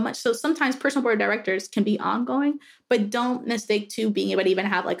gained so much. So sometimes personal board of directors can be ongoing, but don't mistake too being able to even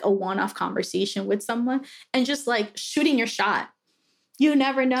have like a one-off conversation with someone and just like shooting your shot. You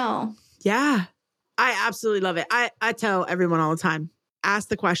never know. Yeah. I absolutely love it. I tell everyone all the time, ask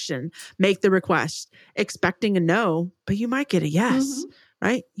the question, make the request, expecting a no, but you might get a yes,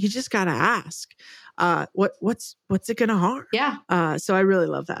 right? You just got to ask. What's it going to harm? Yeah. So I really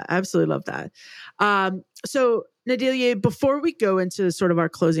love that. I absolutely love that. So Nadyli, before we go into sort of our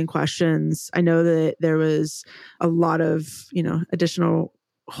closing questions, I know that there was a lot of, additional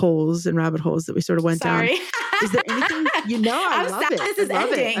holes and rabbit holes that we sort of went down. Is there anything, I love it. This is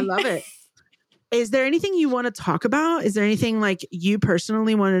ending. I love it. Is there anything you want to talk about? Is there anything like you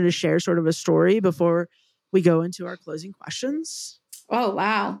personally wanted to share sort of a story before we go into our closing questions? Oh,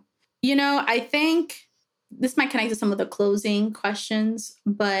 wow. I think this might connect to some of the closing questions,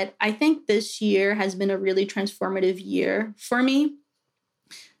 but I think this year has been a really transformative year for me.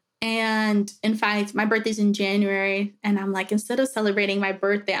 And in fact, my birthday's in January and I'm like, instead of celebrating my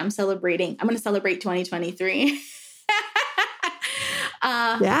birthday, I'm going to celebrate 2023.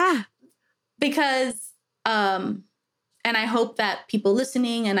 Yeah. Because, and I hope that people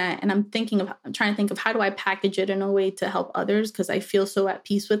listening and I'm trying to think of how do I package it in a way to help others because I feel so at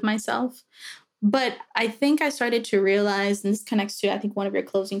peace with myself. But I think I started to realize, and this connects to, I think, one of your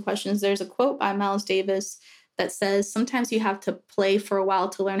closing questions, there's a quote by Miles Davis that says, sometimes you have to play for a while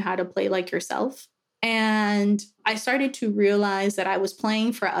to learn how to play like yourself. And I started to realize that I was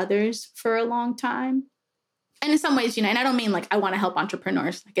playing for others for a long time. And in some ways, and I don't mean like I want to help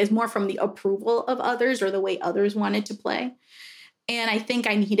entrepreneurs. Like it's more from the approval of others or the way others wanted to play. And I think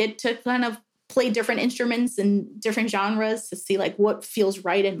I needed to kind of play different instruments and different genres to see like what feels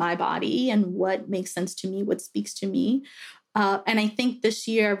right in my body and what makes sense to me, what speaks to me. And I think this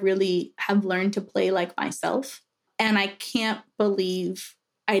year I really have learned to play like myself. And I can't believe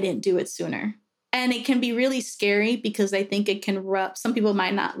I didn't do it sooner. And it can be really scary because I think it can some people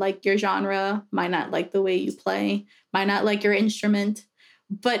might not like your genre, might not like the way you play, might not like your instrument.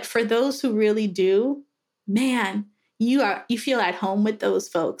 But for those who really do, man, you feel at home with those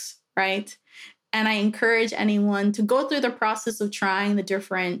folks, right? And I encourage anyone to go through the process of trying the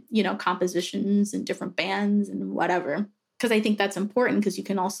different, compositions and different bands and whatever. Because I think that's important because you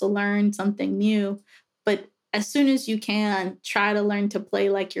can also learn something new. But as soon as you can, try to learn to play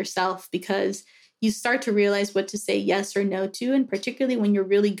like yourself because you start to realize what to say yes or no to. And particularly when you're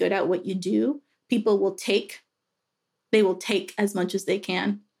really good at what you do, people will take as much as they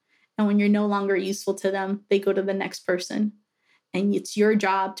can. And when you're no longer useful to them, they go to the next person. And it's your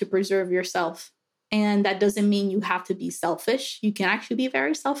job to preserve yourself. And that doesn't mean you have to be selfish. You can actually be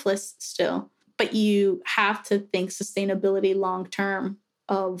very selfless still. But you have to think sustainability long term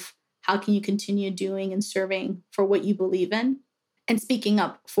of how can you continue doing and serving for what you believe in and speaking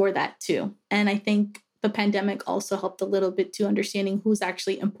up for that too. And I think the pandemic also helped a little bit to understanding who's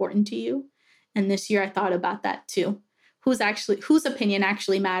actually important to you. And this year I thought about that too. Whose opinion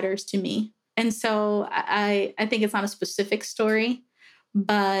actually matters to me. And so I think it's not a specific story,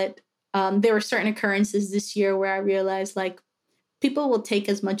 but there were certain occurrences this year where I realized like people will take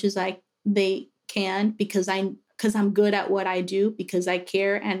as much as they can because I'm good at what I do, because I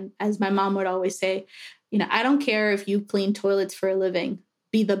care. And as my mom would always say, I don't care if you clean toilets for a living,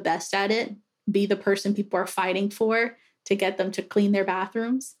 be the best at it, be the person people are fighting for to get them to clean their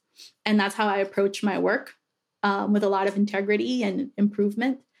bathrooms. And that's how I approach my work, with a lot of integrity and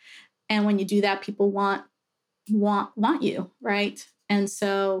improvement. And when you do that, people want you, right? And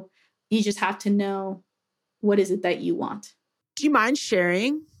so you just have to know, what is it that you want? Do you mind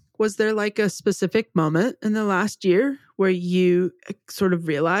sharing? Was there like a specific moment in the last year where you sort of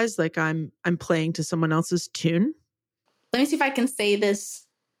realized like I'm playing to someone else's tune? Let me see if I can say this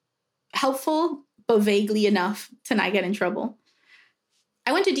helpful, but vaguely enough to not get in trouble.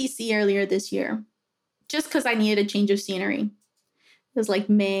 I went to DC earlier this year just because I needed a change of scenery. It was like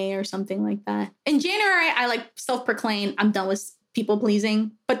May or something like that. In January, I like self-proclaimed I'm done with people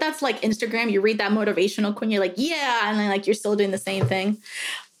pleasing, but that's like Instagram. You read that motivational quote, you're like, yeah, and then like you're still doing the same thing.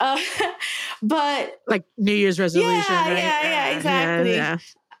 But like New Year's resolution, right? Yeah, exactly. Yeah.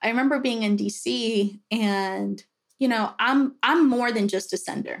 I remember being in DC, and I'm more than just a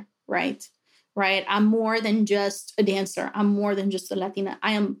sender, right? Right. I'm more than just a dancer. I'm more than just a Latina.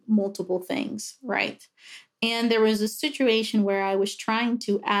 I am multiple things, right? And there was a situation where I was trying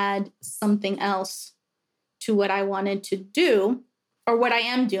to add something else to what I wanted to do, or what I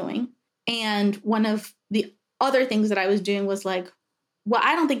am doing. And one of the other things that I was doing was like, well,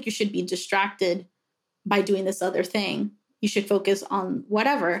 I don't think you should be distracted by doing this other thing. You should focus on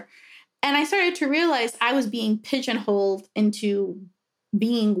whatever. And I started to realize I was being pigeonholed into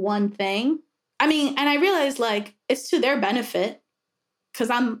being one thing. I mean, and I realized like it's to their benefit because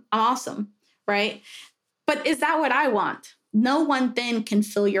I'm awesome, right? But is that what I want? No one thing can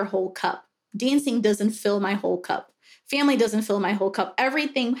fill your whole cup. Dancing doesn't fill my whole cup. Family doesn't fill my whole cup.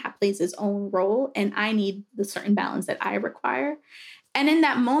 Everything plays its own role, and I need the certain balance that I require. And in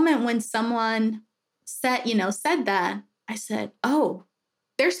that moment when someone said that, I said, oh,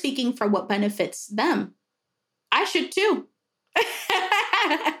 they're speaking for what benefits them. I should too.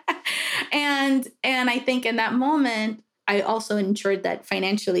 And I think in that moment, I also ensured that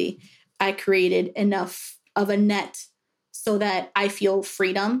financially I created enough of a net so that I feel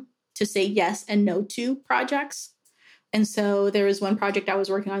freedom to say yes and no to projects. And so there was one project I was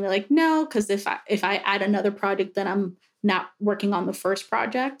working on. They're like, no, because if I add another project, then I'm not working on the first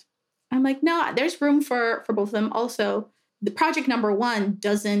project. I'm like, no, there's room for both of them. Also, the project number one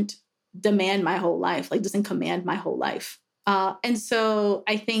doesn't demand my whole life, like doesn't command my whole life. And so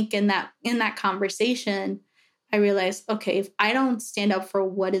I think in that conversation, I realized, okay, if I don't stand up for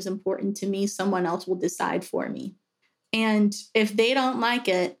what is important to me, someone else will decide for me. And if they don't like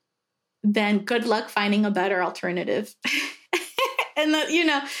it, then good luck finding a better alternative. And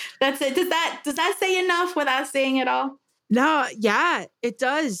that's it. Does that say enough without saying it all? No, yeah, it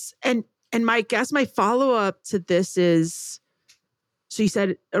does. And my follow-up to this is, so you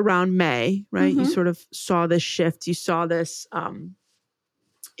said around May, right? Mm-hmm. You sort of saw this shift. You saw this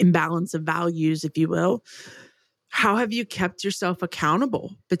imbalance of values, if you will. How have you kept yourself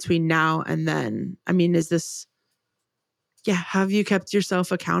accountable between now and then? I mean, how have you kept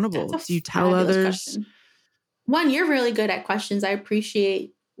yourself accountable? Do you tell others? Question. One, you're really good at questions. I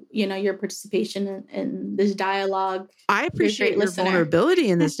appreciate, your participation in this dialogue. I appreciate your vulnerability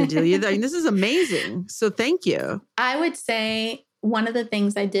in this, Nadyli. I mean, this is amazing. So thank you. I would say one of the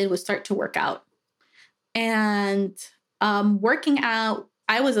things I did was start to work out. And working out,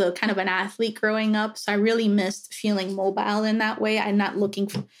 I was a kind of an athlete growing up, so I really missed feeling mobile in that way. I'm not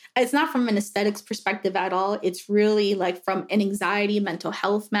it's not from an aesthetics perspective at all. It's really like from an anxiety, mental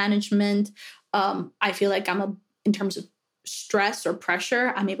health management. I feel like in terms of stress or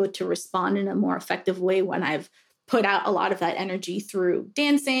pressure, I'm able to respond in a more effective way when I've put out a lot of that energy through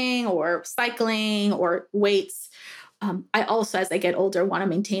dancing or cycling or weights. I also, as I get older, want to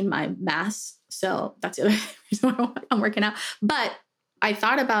maintain my mass. So that's the other reason why I'm working out. But I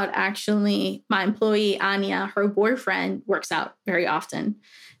thought about actually my employee, Anya, her boyfriend works out very often.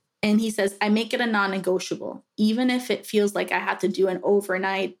 And he says, I make it a non-negotiable. Even if it feels like I have to do an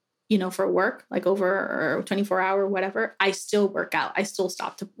overnight, for work, like over 24 hour, whatever, I still work out. I still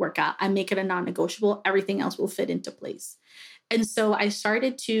stop to work out. I make it a non-negotiable. Everything else will fit into place. And so I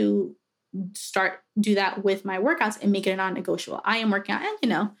started to do that with my workouts and make it a non-negotiable. I am working out,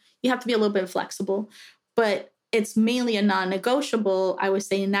 and you have to be a little bit flexible, but it's mainly a non-negotiable. I would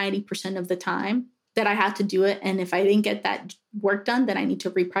say 90% of the time that I have to do it. And if I didn't get that work done, then I need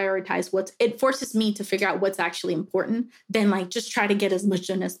to reprioritize it forces me to figure out what's actually important, then like just try to get as much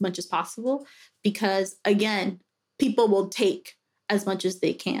done as much as possible. Because again, people will take as much as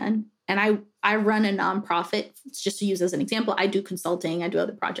they can. And I run a nonprofit, just to use as an example. I do consulting, I do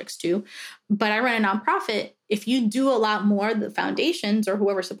other projects too, but I run a nonprofit. If you do a lot more, the foundations or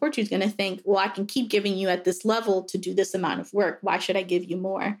whoever supports you is going to think, well, I can keep giving you at this level to do this amount of work. Why should I give you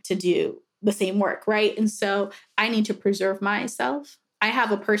more to do the same work, right? And so I need to preserve myself. I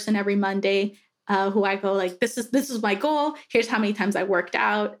have a person every Monday who I go like, this is my goal. Here's how many times I worked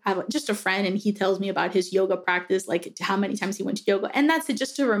out. I have just a friend and he tells me about his yoga practice, like how many times he went to yoga. And that's it,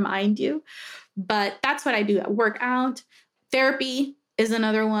 just to remind you. But that's what I do. I work out. Therapy is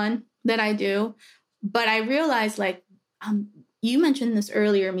another one that I do. But I realize, like, you mentioned this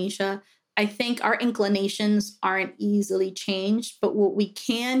earlier, Misha, I think our inclinations aren't easily changed, but what we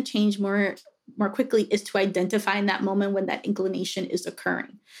can change more quickly is to identify in that moment when that inclination is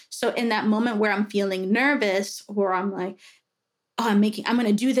occurring. So in that moment where I'm feeling nervous, or I'm like, oh, I'm going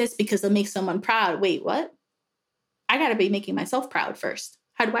to do this because it'll make someone proud. Wait, what? I got to be making myself proud first.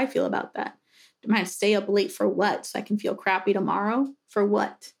 How do I feel about that? Am I going to stay up late for what? So I can feel crappy tomorrow? For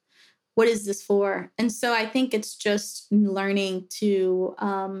what? What is this for? And so I think it's just learning to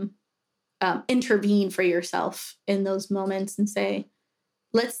intervene for yourself in those moments and say,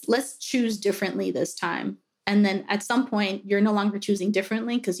 let's choose differently this time. And then at some point, you're no longer choosing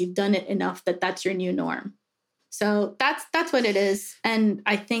differently because you've done it enough that that's your new norm. So that's what it is. And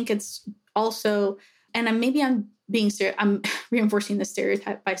I think it's also, and I'm reinforcing the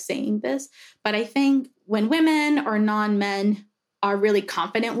stereotype by saying this, but I think when women or non-men are really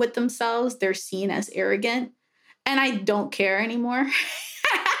confident with themselves, they're seen as arrogant. And I don't care anymore.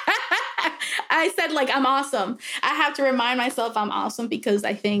 I said, like, I'm awesome. I have to remind myself I'm awesome, because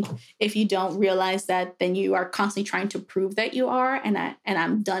I think if you don't realize that, then you are constantly trying to prove that you are. And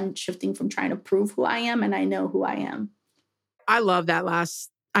I'm done shifting from trying to prove who I am, and I know who I am. I love that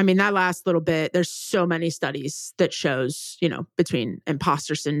last little bit. There's so many studies that shows, between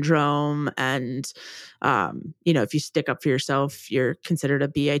imposter syndrome and, if you stick up for yourself, you're considered a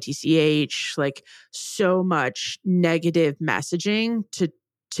bitch, like so much negative messaging to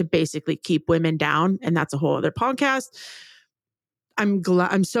basically keep women down. And that's a whole other podcast.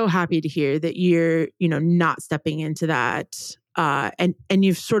 I'm so happy to hear that you're, not stepping into that. And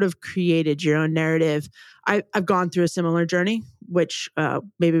you've sort of created your own narrative. I've gone through a similar journey, which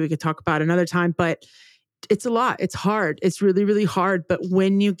maybe we could talk about another time, but it's a lot. It's hard. It's really, really hard. But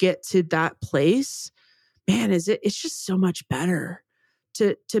when you get to that place, man, it's just so much better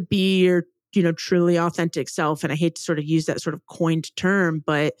to be your, truly authentic self. And I hate to sort of use that sort of coined term,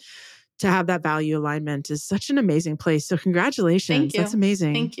 but to have that value alignment is such an amazing place. So congratulations. Thank you. That's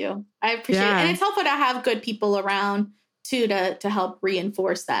amazing. Thank you. I appreciate it. And it's helpful to have good people around too, to help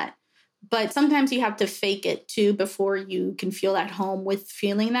reinforce that. But sometimes you have to fake it too before you can feel at home with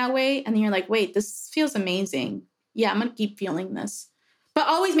feeling that way. And then you're like, wait, this feels amazing. Yeah, I'm going to keep feeling this. But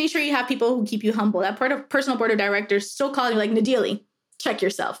always make sure you have people who keep you humble. That personal board of directors still call you like, Nadyli, check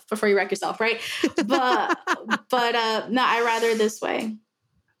yourself before you wreck yourself, right? But no, I rather this way.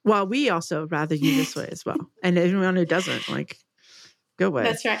 Well, we also rather you this way as well. And everyone who doesn't, like, go away.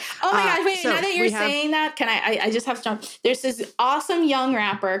 That's right. Oh my gosh, wait, so now that you're saying that, can I just have strong. There's this awesome young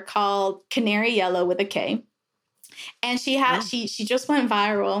rapper called Canary Yellow with a K. And she just went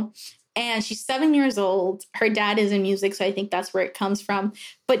viral. And she's 7 years old. Her dad is in music, so I think that's where it comes from.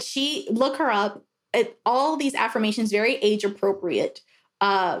 But look her up. All these affirmations, very age appropriate.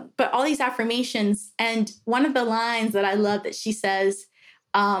 But all these affirmations. And one of the lines that I love that she says,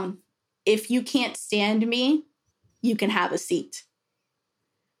 if you can't stand me, you can have a seat.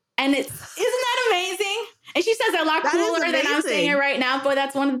 And isn't that amazing? And she says it a lot cooler than I'm saying it right now. But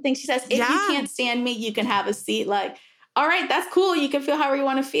that's one of the things she says. If you can't stand me, you can have a seat. Like, all right, that's cool. You can feel however you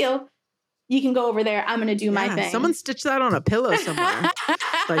want to feel. You can go over there. I'm going to do my thing. Someone stitched that on a pillow somewhere.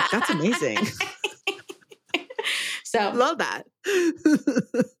 Like, that's amazing. So love that.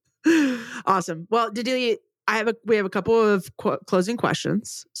 Awesome. Well, Nadyli, we have a couple of closing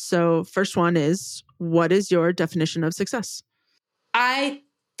questions. So first one is, what is your definition of success? I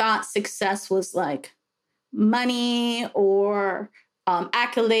thought success was like money or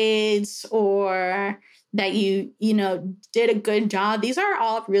accolades, or that you did a good job. These are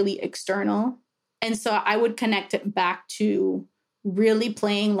all really external. And so I would connect it back to really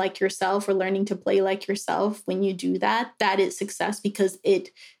playing like yourself, or learning to play like yourself. When you do that, that is success, because it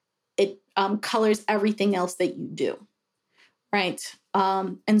colors everything else that you do. Right.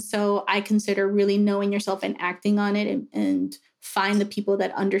 And so I consider really knowing yourself and acting on it, and find the people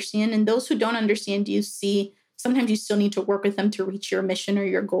that understand. And those who don't understand, sometimes you still need to work with them to reach your mission or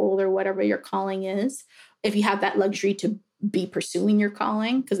your goal or whatever your calling is. If you have that luxury to be pursuing your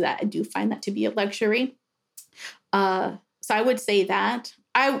calling, because I do find that to be a luxury. So I would say that.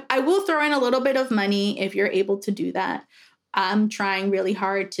 I will throw in a little bit of money if you're able to do that. I'm trying really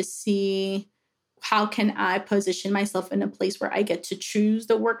hard to see how can I position myself in a place where I get to choose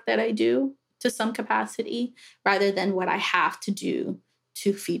the work that I do to some capacity, rather than what I have to do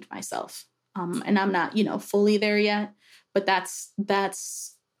to feed myself. And I'm not, fully there yet, But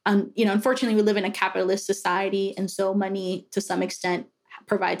unfortunately, we live in a capitalist society. And so money, to some extent,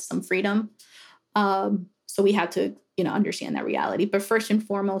 provides some freedom. So we have to, understand that reality. But first and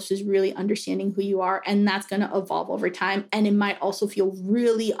foremost is really understanding who you are. And that's going to evolve over time. And it might also feel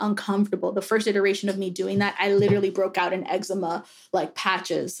really uncomfortable. The first iteration of me doing that, I literally broke out in eczema, like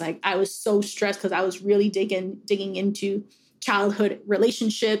patches. Like I was so stressed because I was really digging into childhood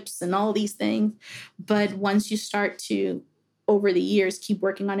relationships and all these things. But once you start to, over the years, keep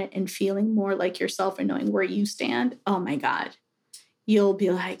working on it and feeling more like yourself and knowing where you stand, oh my God, you'll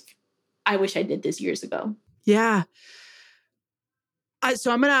be like, I wish I did this years ago. Yeah.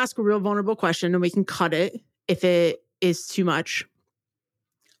 So I'm going to ask a real vulnerable question and we can cut it if it is too much.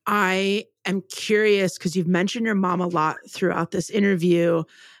 I am curious because you've mentioned your mom a lot throughout this interview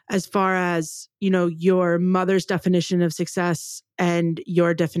as far as, your mother's definition of success and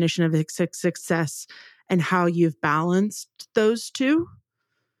your definition of success and how you've balanced those two.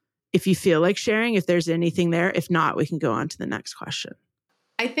 If you feel like sharing, if there's anything there, if not, we can go on to the next question.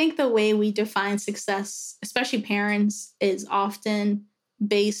 I think the way we define success, especially parents, is often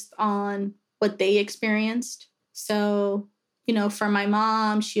based on what they experienced. So, for my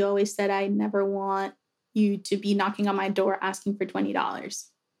mom, she always said, I never want you to be knocking on my door asking for $20.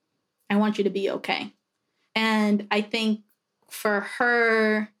 I want you to be okay. And I think for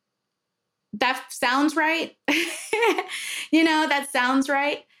her, that sounds right. That sounds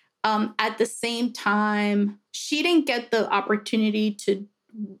right. At the same time, she didn't get the opportunity to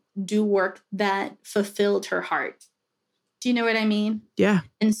do work that fulfilled her heart. Do you know what I mean? Yeah.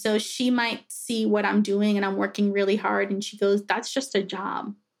 And so she might see what I'm doing and I'm working really hard. And she goes, that's just a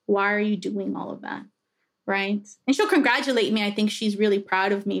job. Why are you doing all of that? Right. And she'll congratulate me. I think she's really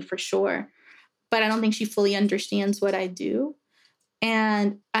proud of me for sure. But I don't think she fully understands what I do.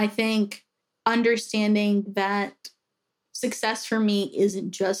 And I think understanding that success for me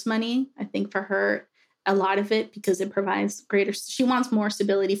isn't just money. I think for her, a lot of it, because it provides she wants more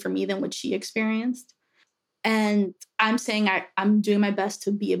stability for me than what she experienced. And I'm saying I'm doing my best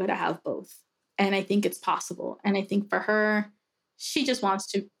to be able to have both. And I think it's possible. And I think for her, she just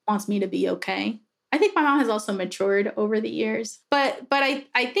wants me to be okay. I think my mom has also matured over the years. But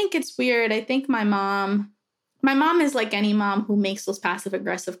I think it's weird. I think my mom is like any mom who makes those passive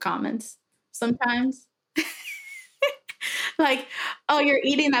aggressive comments sometimes. Like, oh, you're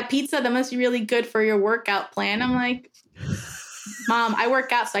eating that pizza. That must be really good for your workout plan. I'm like, Mom, I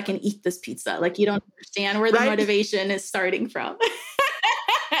work out so I can eat this pizza. Like, you don't understand where the motivation is starting from.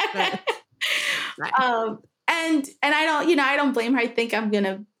 Right. And I don't blame her. I think I'm going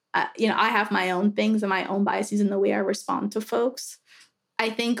to, I have my own things and my own biases in the way I respond to folks.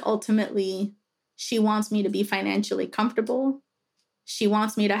 I think ultimately she wants me to be financially comfortable. She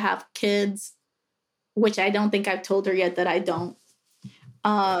wants me to have kids, which I don't think I've told her yet that I don't.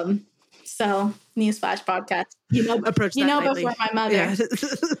 So newsflash podcast, approach that lightly. Before my mother, yeah.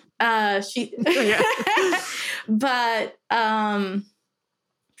 But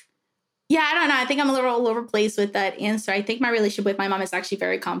yeah, I don't know. I think I'm a little all over the place with that answer. I think my relationship with my mom is actually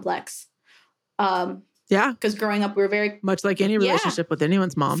very complex. Yeah. Because growing up, we were very... much like any relationship with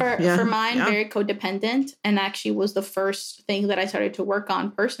anyone's mom. For mine, very codependent. And actually was the first thing that I started to work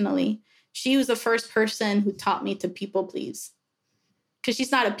on personally. She was the first person who taught me to people please. Because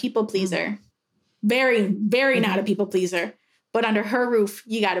she's not a people pleaser. Very, very not a people pleaser. But under her roof,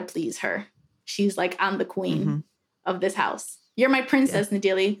 you got to please her. She's like, I'm the queen of this house. You're my princess,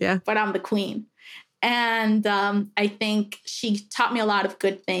 Nadyli, but I'm the queen. And I think she taught me a lot of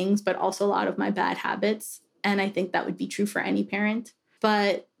good things, but also a lot of my bad habits. And I think that would be true for any parent.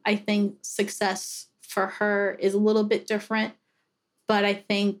 But I think success for her is a little bit different. But I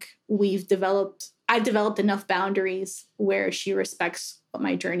think I've developed enough boundaries where she respects what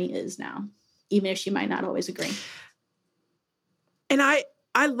my journey is now, even if she might not always agree. And I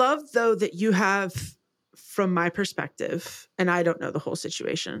love, though, that you have, from my perspective, and I don't know the whole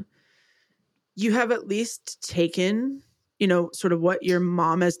situation, you have at least taken, sort of what your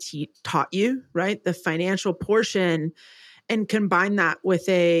mom has taught you, right? The financial portion, and combine that with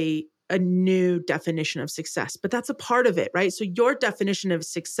a new definition of success. But that's a part of it, right? So your definition of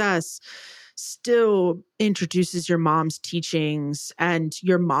success still introduces your mom's teachings and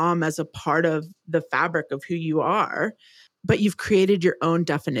your mom as a part of the fabric of who you are, but you've created your own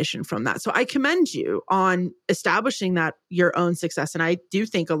definition from that. So I commend you on establishing that your own success. And I do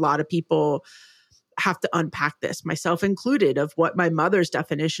think a lot of people have to unpack this, myself included, of what my mother's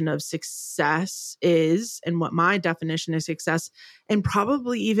definition of success is and what my definition of success, and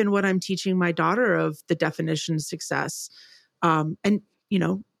probably even what I'm teaching my daughter of the definition of success. And,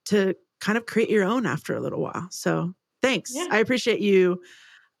 to kind of create your own after a little while. So Thanks. Yeah. I appreciate you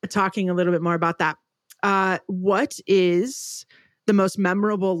talking a little bit more about that. What is the most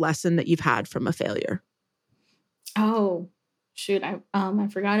memorable lesson that you've had from a failure? Oh, shoot. I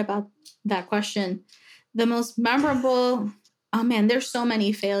forgot about that question. The most memorable, oh man, there's so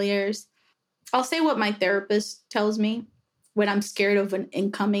many failures. I'll say what my therapist tells me when I'm scared of an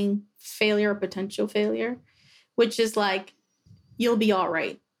incoming failure or potential failure, which is like, you'll be all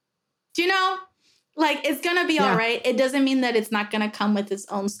right. Do you know? Like, it's going to be all right. It doesn't mean that it's not going to come with its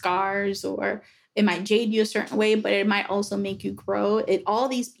own scars, or it might jade you a certain way, but it might also make you grow.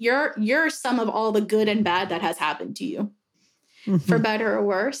 You're some of all the good and bad that has happened to you, for better or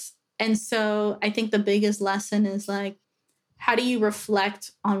worse. And so I think the biggest lesson is like, how do you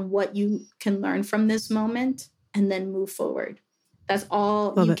reflect on what you can learn from this moment and then move forward? That's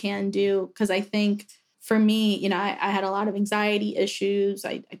all you can do. Because I think for me, I had a lot of anxiety issues.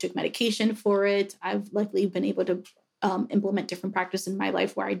 I took medication for it. I've luckily been able to implement different practices in my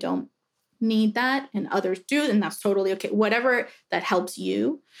life where I don't need that and others do. And that's totally okay. Whatever that helps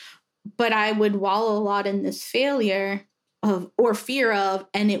you. But I would wallow a lot in this failure or fear of,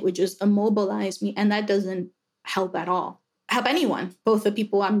 and it would just immobilize me. And that doesn't help at all. Help anyone, both the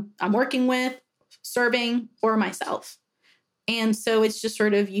people I'm working with, serving, or myself. And so it's just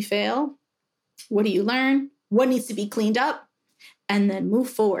sort of, you fail. What do you learn? What needs to be cleaned up? And then move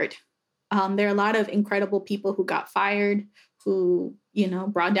forward. There are a lot of incredible people who got fired, who,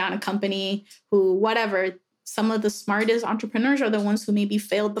 brought down a company, who, whatever. Some of the smartest entrepreneurs are the ones who maybe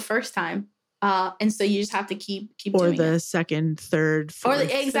failed the first time. And so you just have to keep doing it. Or the second, third, fourth.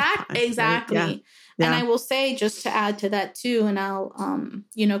 Exactly. Right? Yeah. And I will say, just to add to that too, and I'll,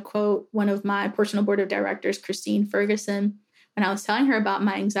 quote one of my personal board of directors, Christine Ferguson, when I was telling her about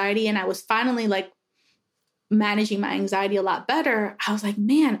my anxiety and I was finally like managing my anxiety a lot better. I was like,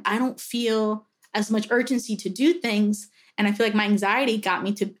 man, I don't feel as much urgency to do things. And I feel like my anxiety got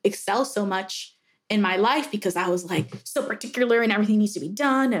me to excel so much in my life because I was like so particular and everything needs to be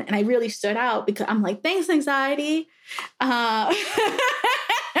done. And I really stood out because I'm like, thanks, anxiety. And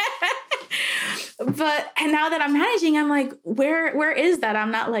now that I'm managing, I'm like, where is that?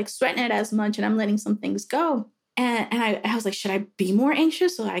 I'm not like sweating it as much and I'm letting some things go. And I was like, should I be more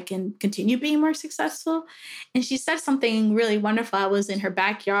anxious so I can continue being more successful? And she said something really wonderful. I was in her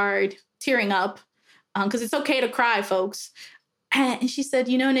backyard tearing up because it's okay to cry, folks. And she said,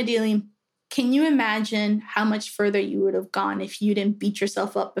 Nadyli, can you imagine how much further you would have gone if you didn't beat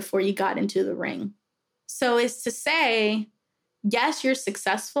yourself up before you got into the ring? So it's to say, yes, you're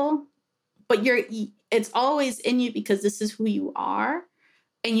successful, but it's always in you because this is who you are.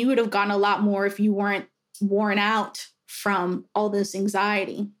 And you would have gone a lot more if you weren't worn out from all this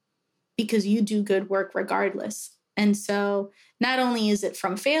anxiety, because you do good work regardless. And so not only is it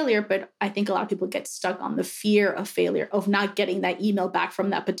from failure, but I think a lot of people get stuck on the fear of failure, of not getting that email back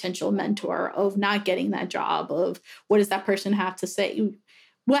from that potential mentor, of not getting that job, of what does that person have to say?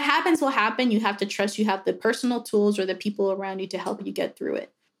 What happens will happen. You have to trust you have the personal tools or the people around you to help you get through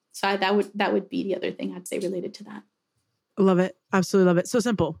it. So that would be the other thing I'd say related to that. Love it. Absolutely love it. So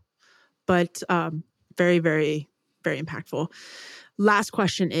simple, but very, very, very impactful. Last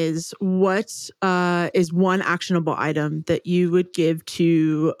question is, what is one actionable item that you would give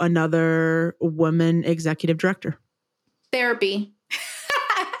to another woman executive director? Therapy.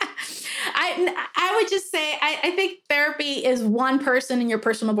 I would just say, I think therapy is one person in your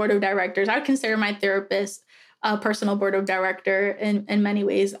personal board of directors. I would consider my therapist a personal board of director in many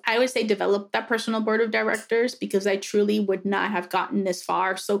ways. I would say develop that personal board of directors because I truly would not have gotten this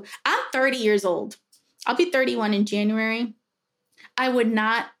far. So I'm 30 years old. I'll be 31 in January. I would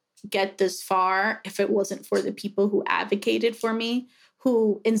not get this far if it wasn't for the people who advocated for me,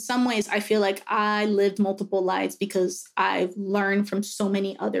 who in some ways I feel like I lived multiple lives because I've learned from so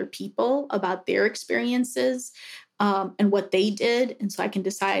many other people about their experiences and what they did. And so I can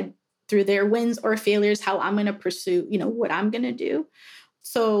decide through their wins or failures how I'm going to pursue, what I'm going to do.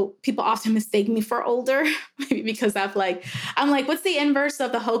 So people often mistake me for older, maybe because I'm like, what's the inverse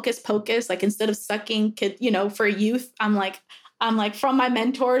of the hocus pocus? Like instead of sucking kid, for youth, I'm like from my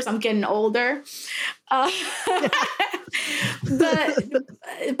mentors, I'm getting older. But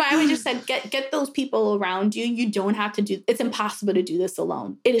I would just say, get those people around you. You don't have to it's impossible to do this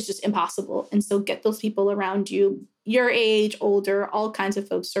alone. It is just impossible. And so get those people around you, your age, older, all kinds of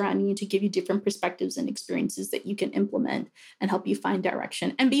folks surrounding you to give you different perspectives and experiences that you can implement and help you find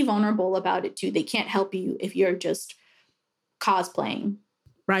direction, and be vulnerable about it too. They can't help you if you're just cosplaying.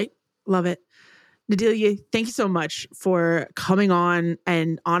 Right. Love it. Nadyli, thank you so much for coming on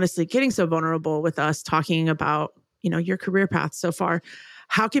and honestly getting so vulnerable with us, talking about, your career path so far.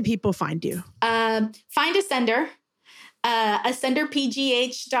 How can people find you? Find Ascender.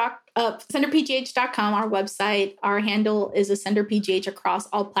 AscenderPGH.com, our website. Our handle is AscenderPGH across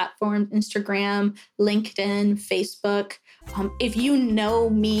all platforms, Instagram, LinkedIn, Facebook. If you know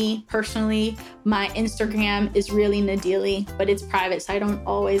me personally, my Instagram is really Nadyli, but it's private, so I don't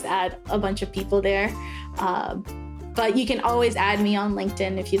always add a bunch of people there. But you can always add me on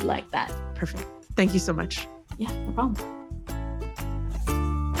LinkedIn if you'd like that. Perfect. Thank you so much. Yeah, no problem.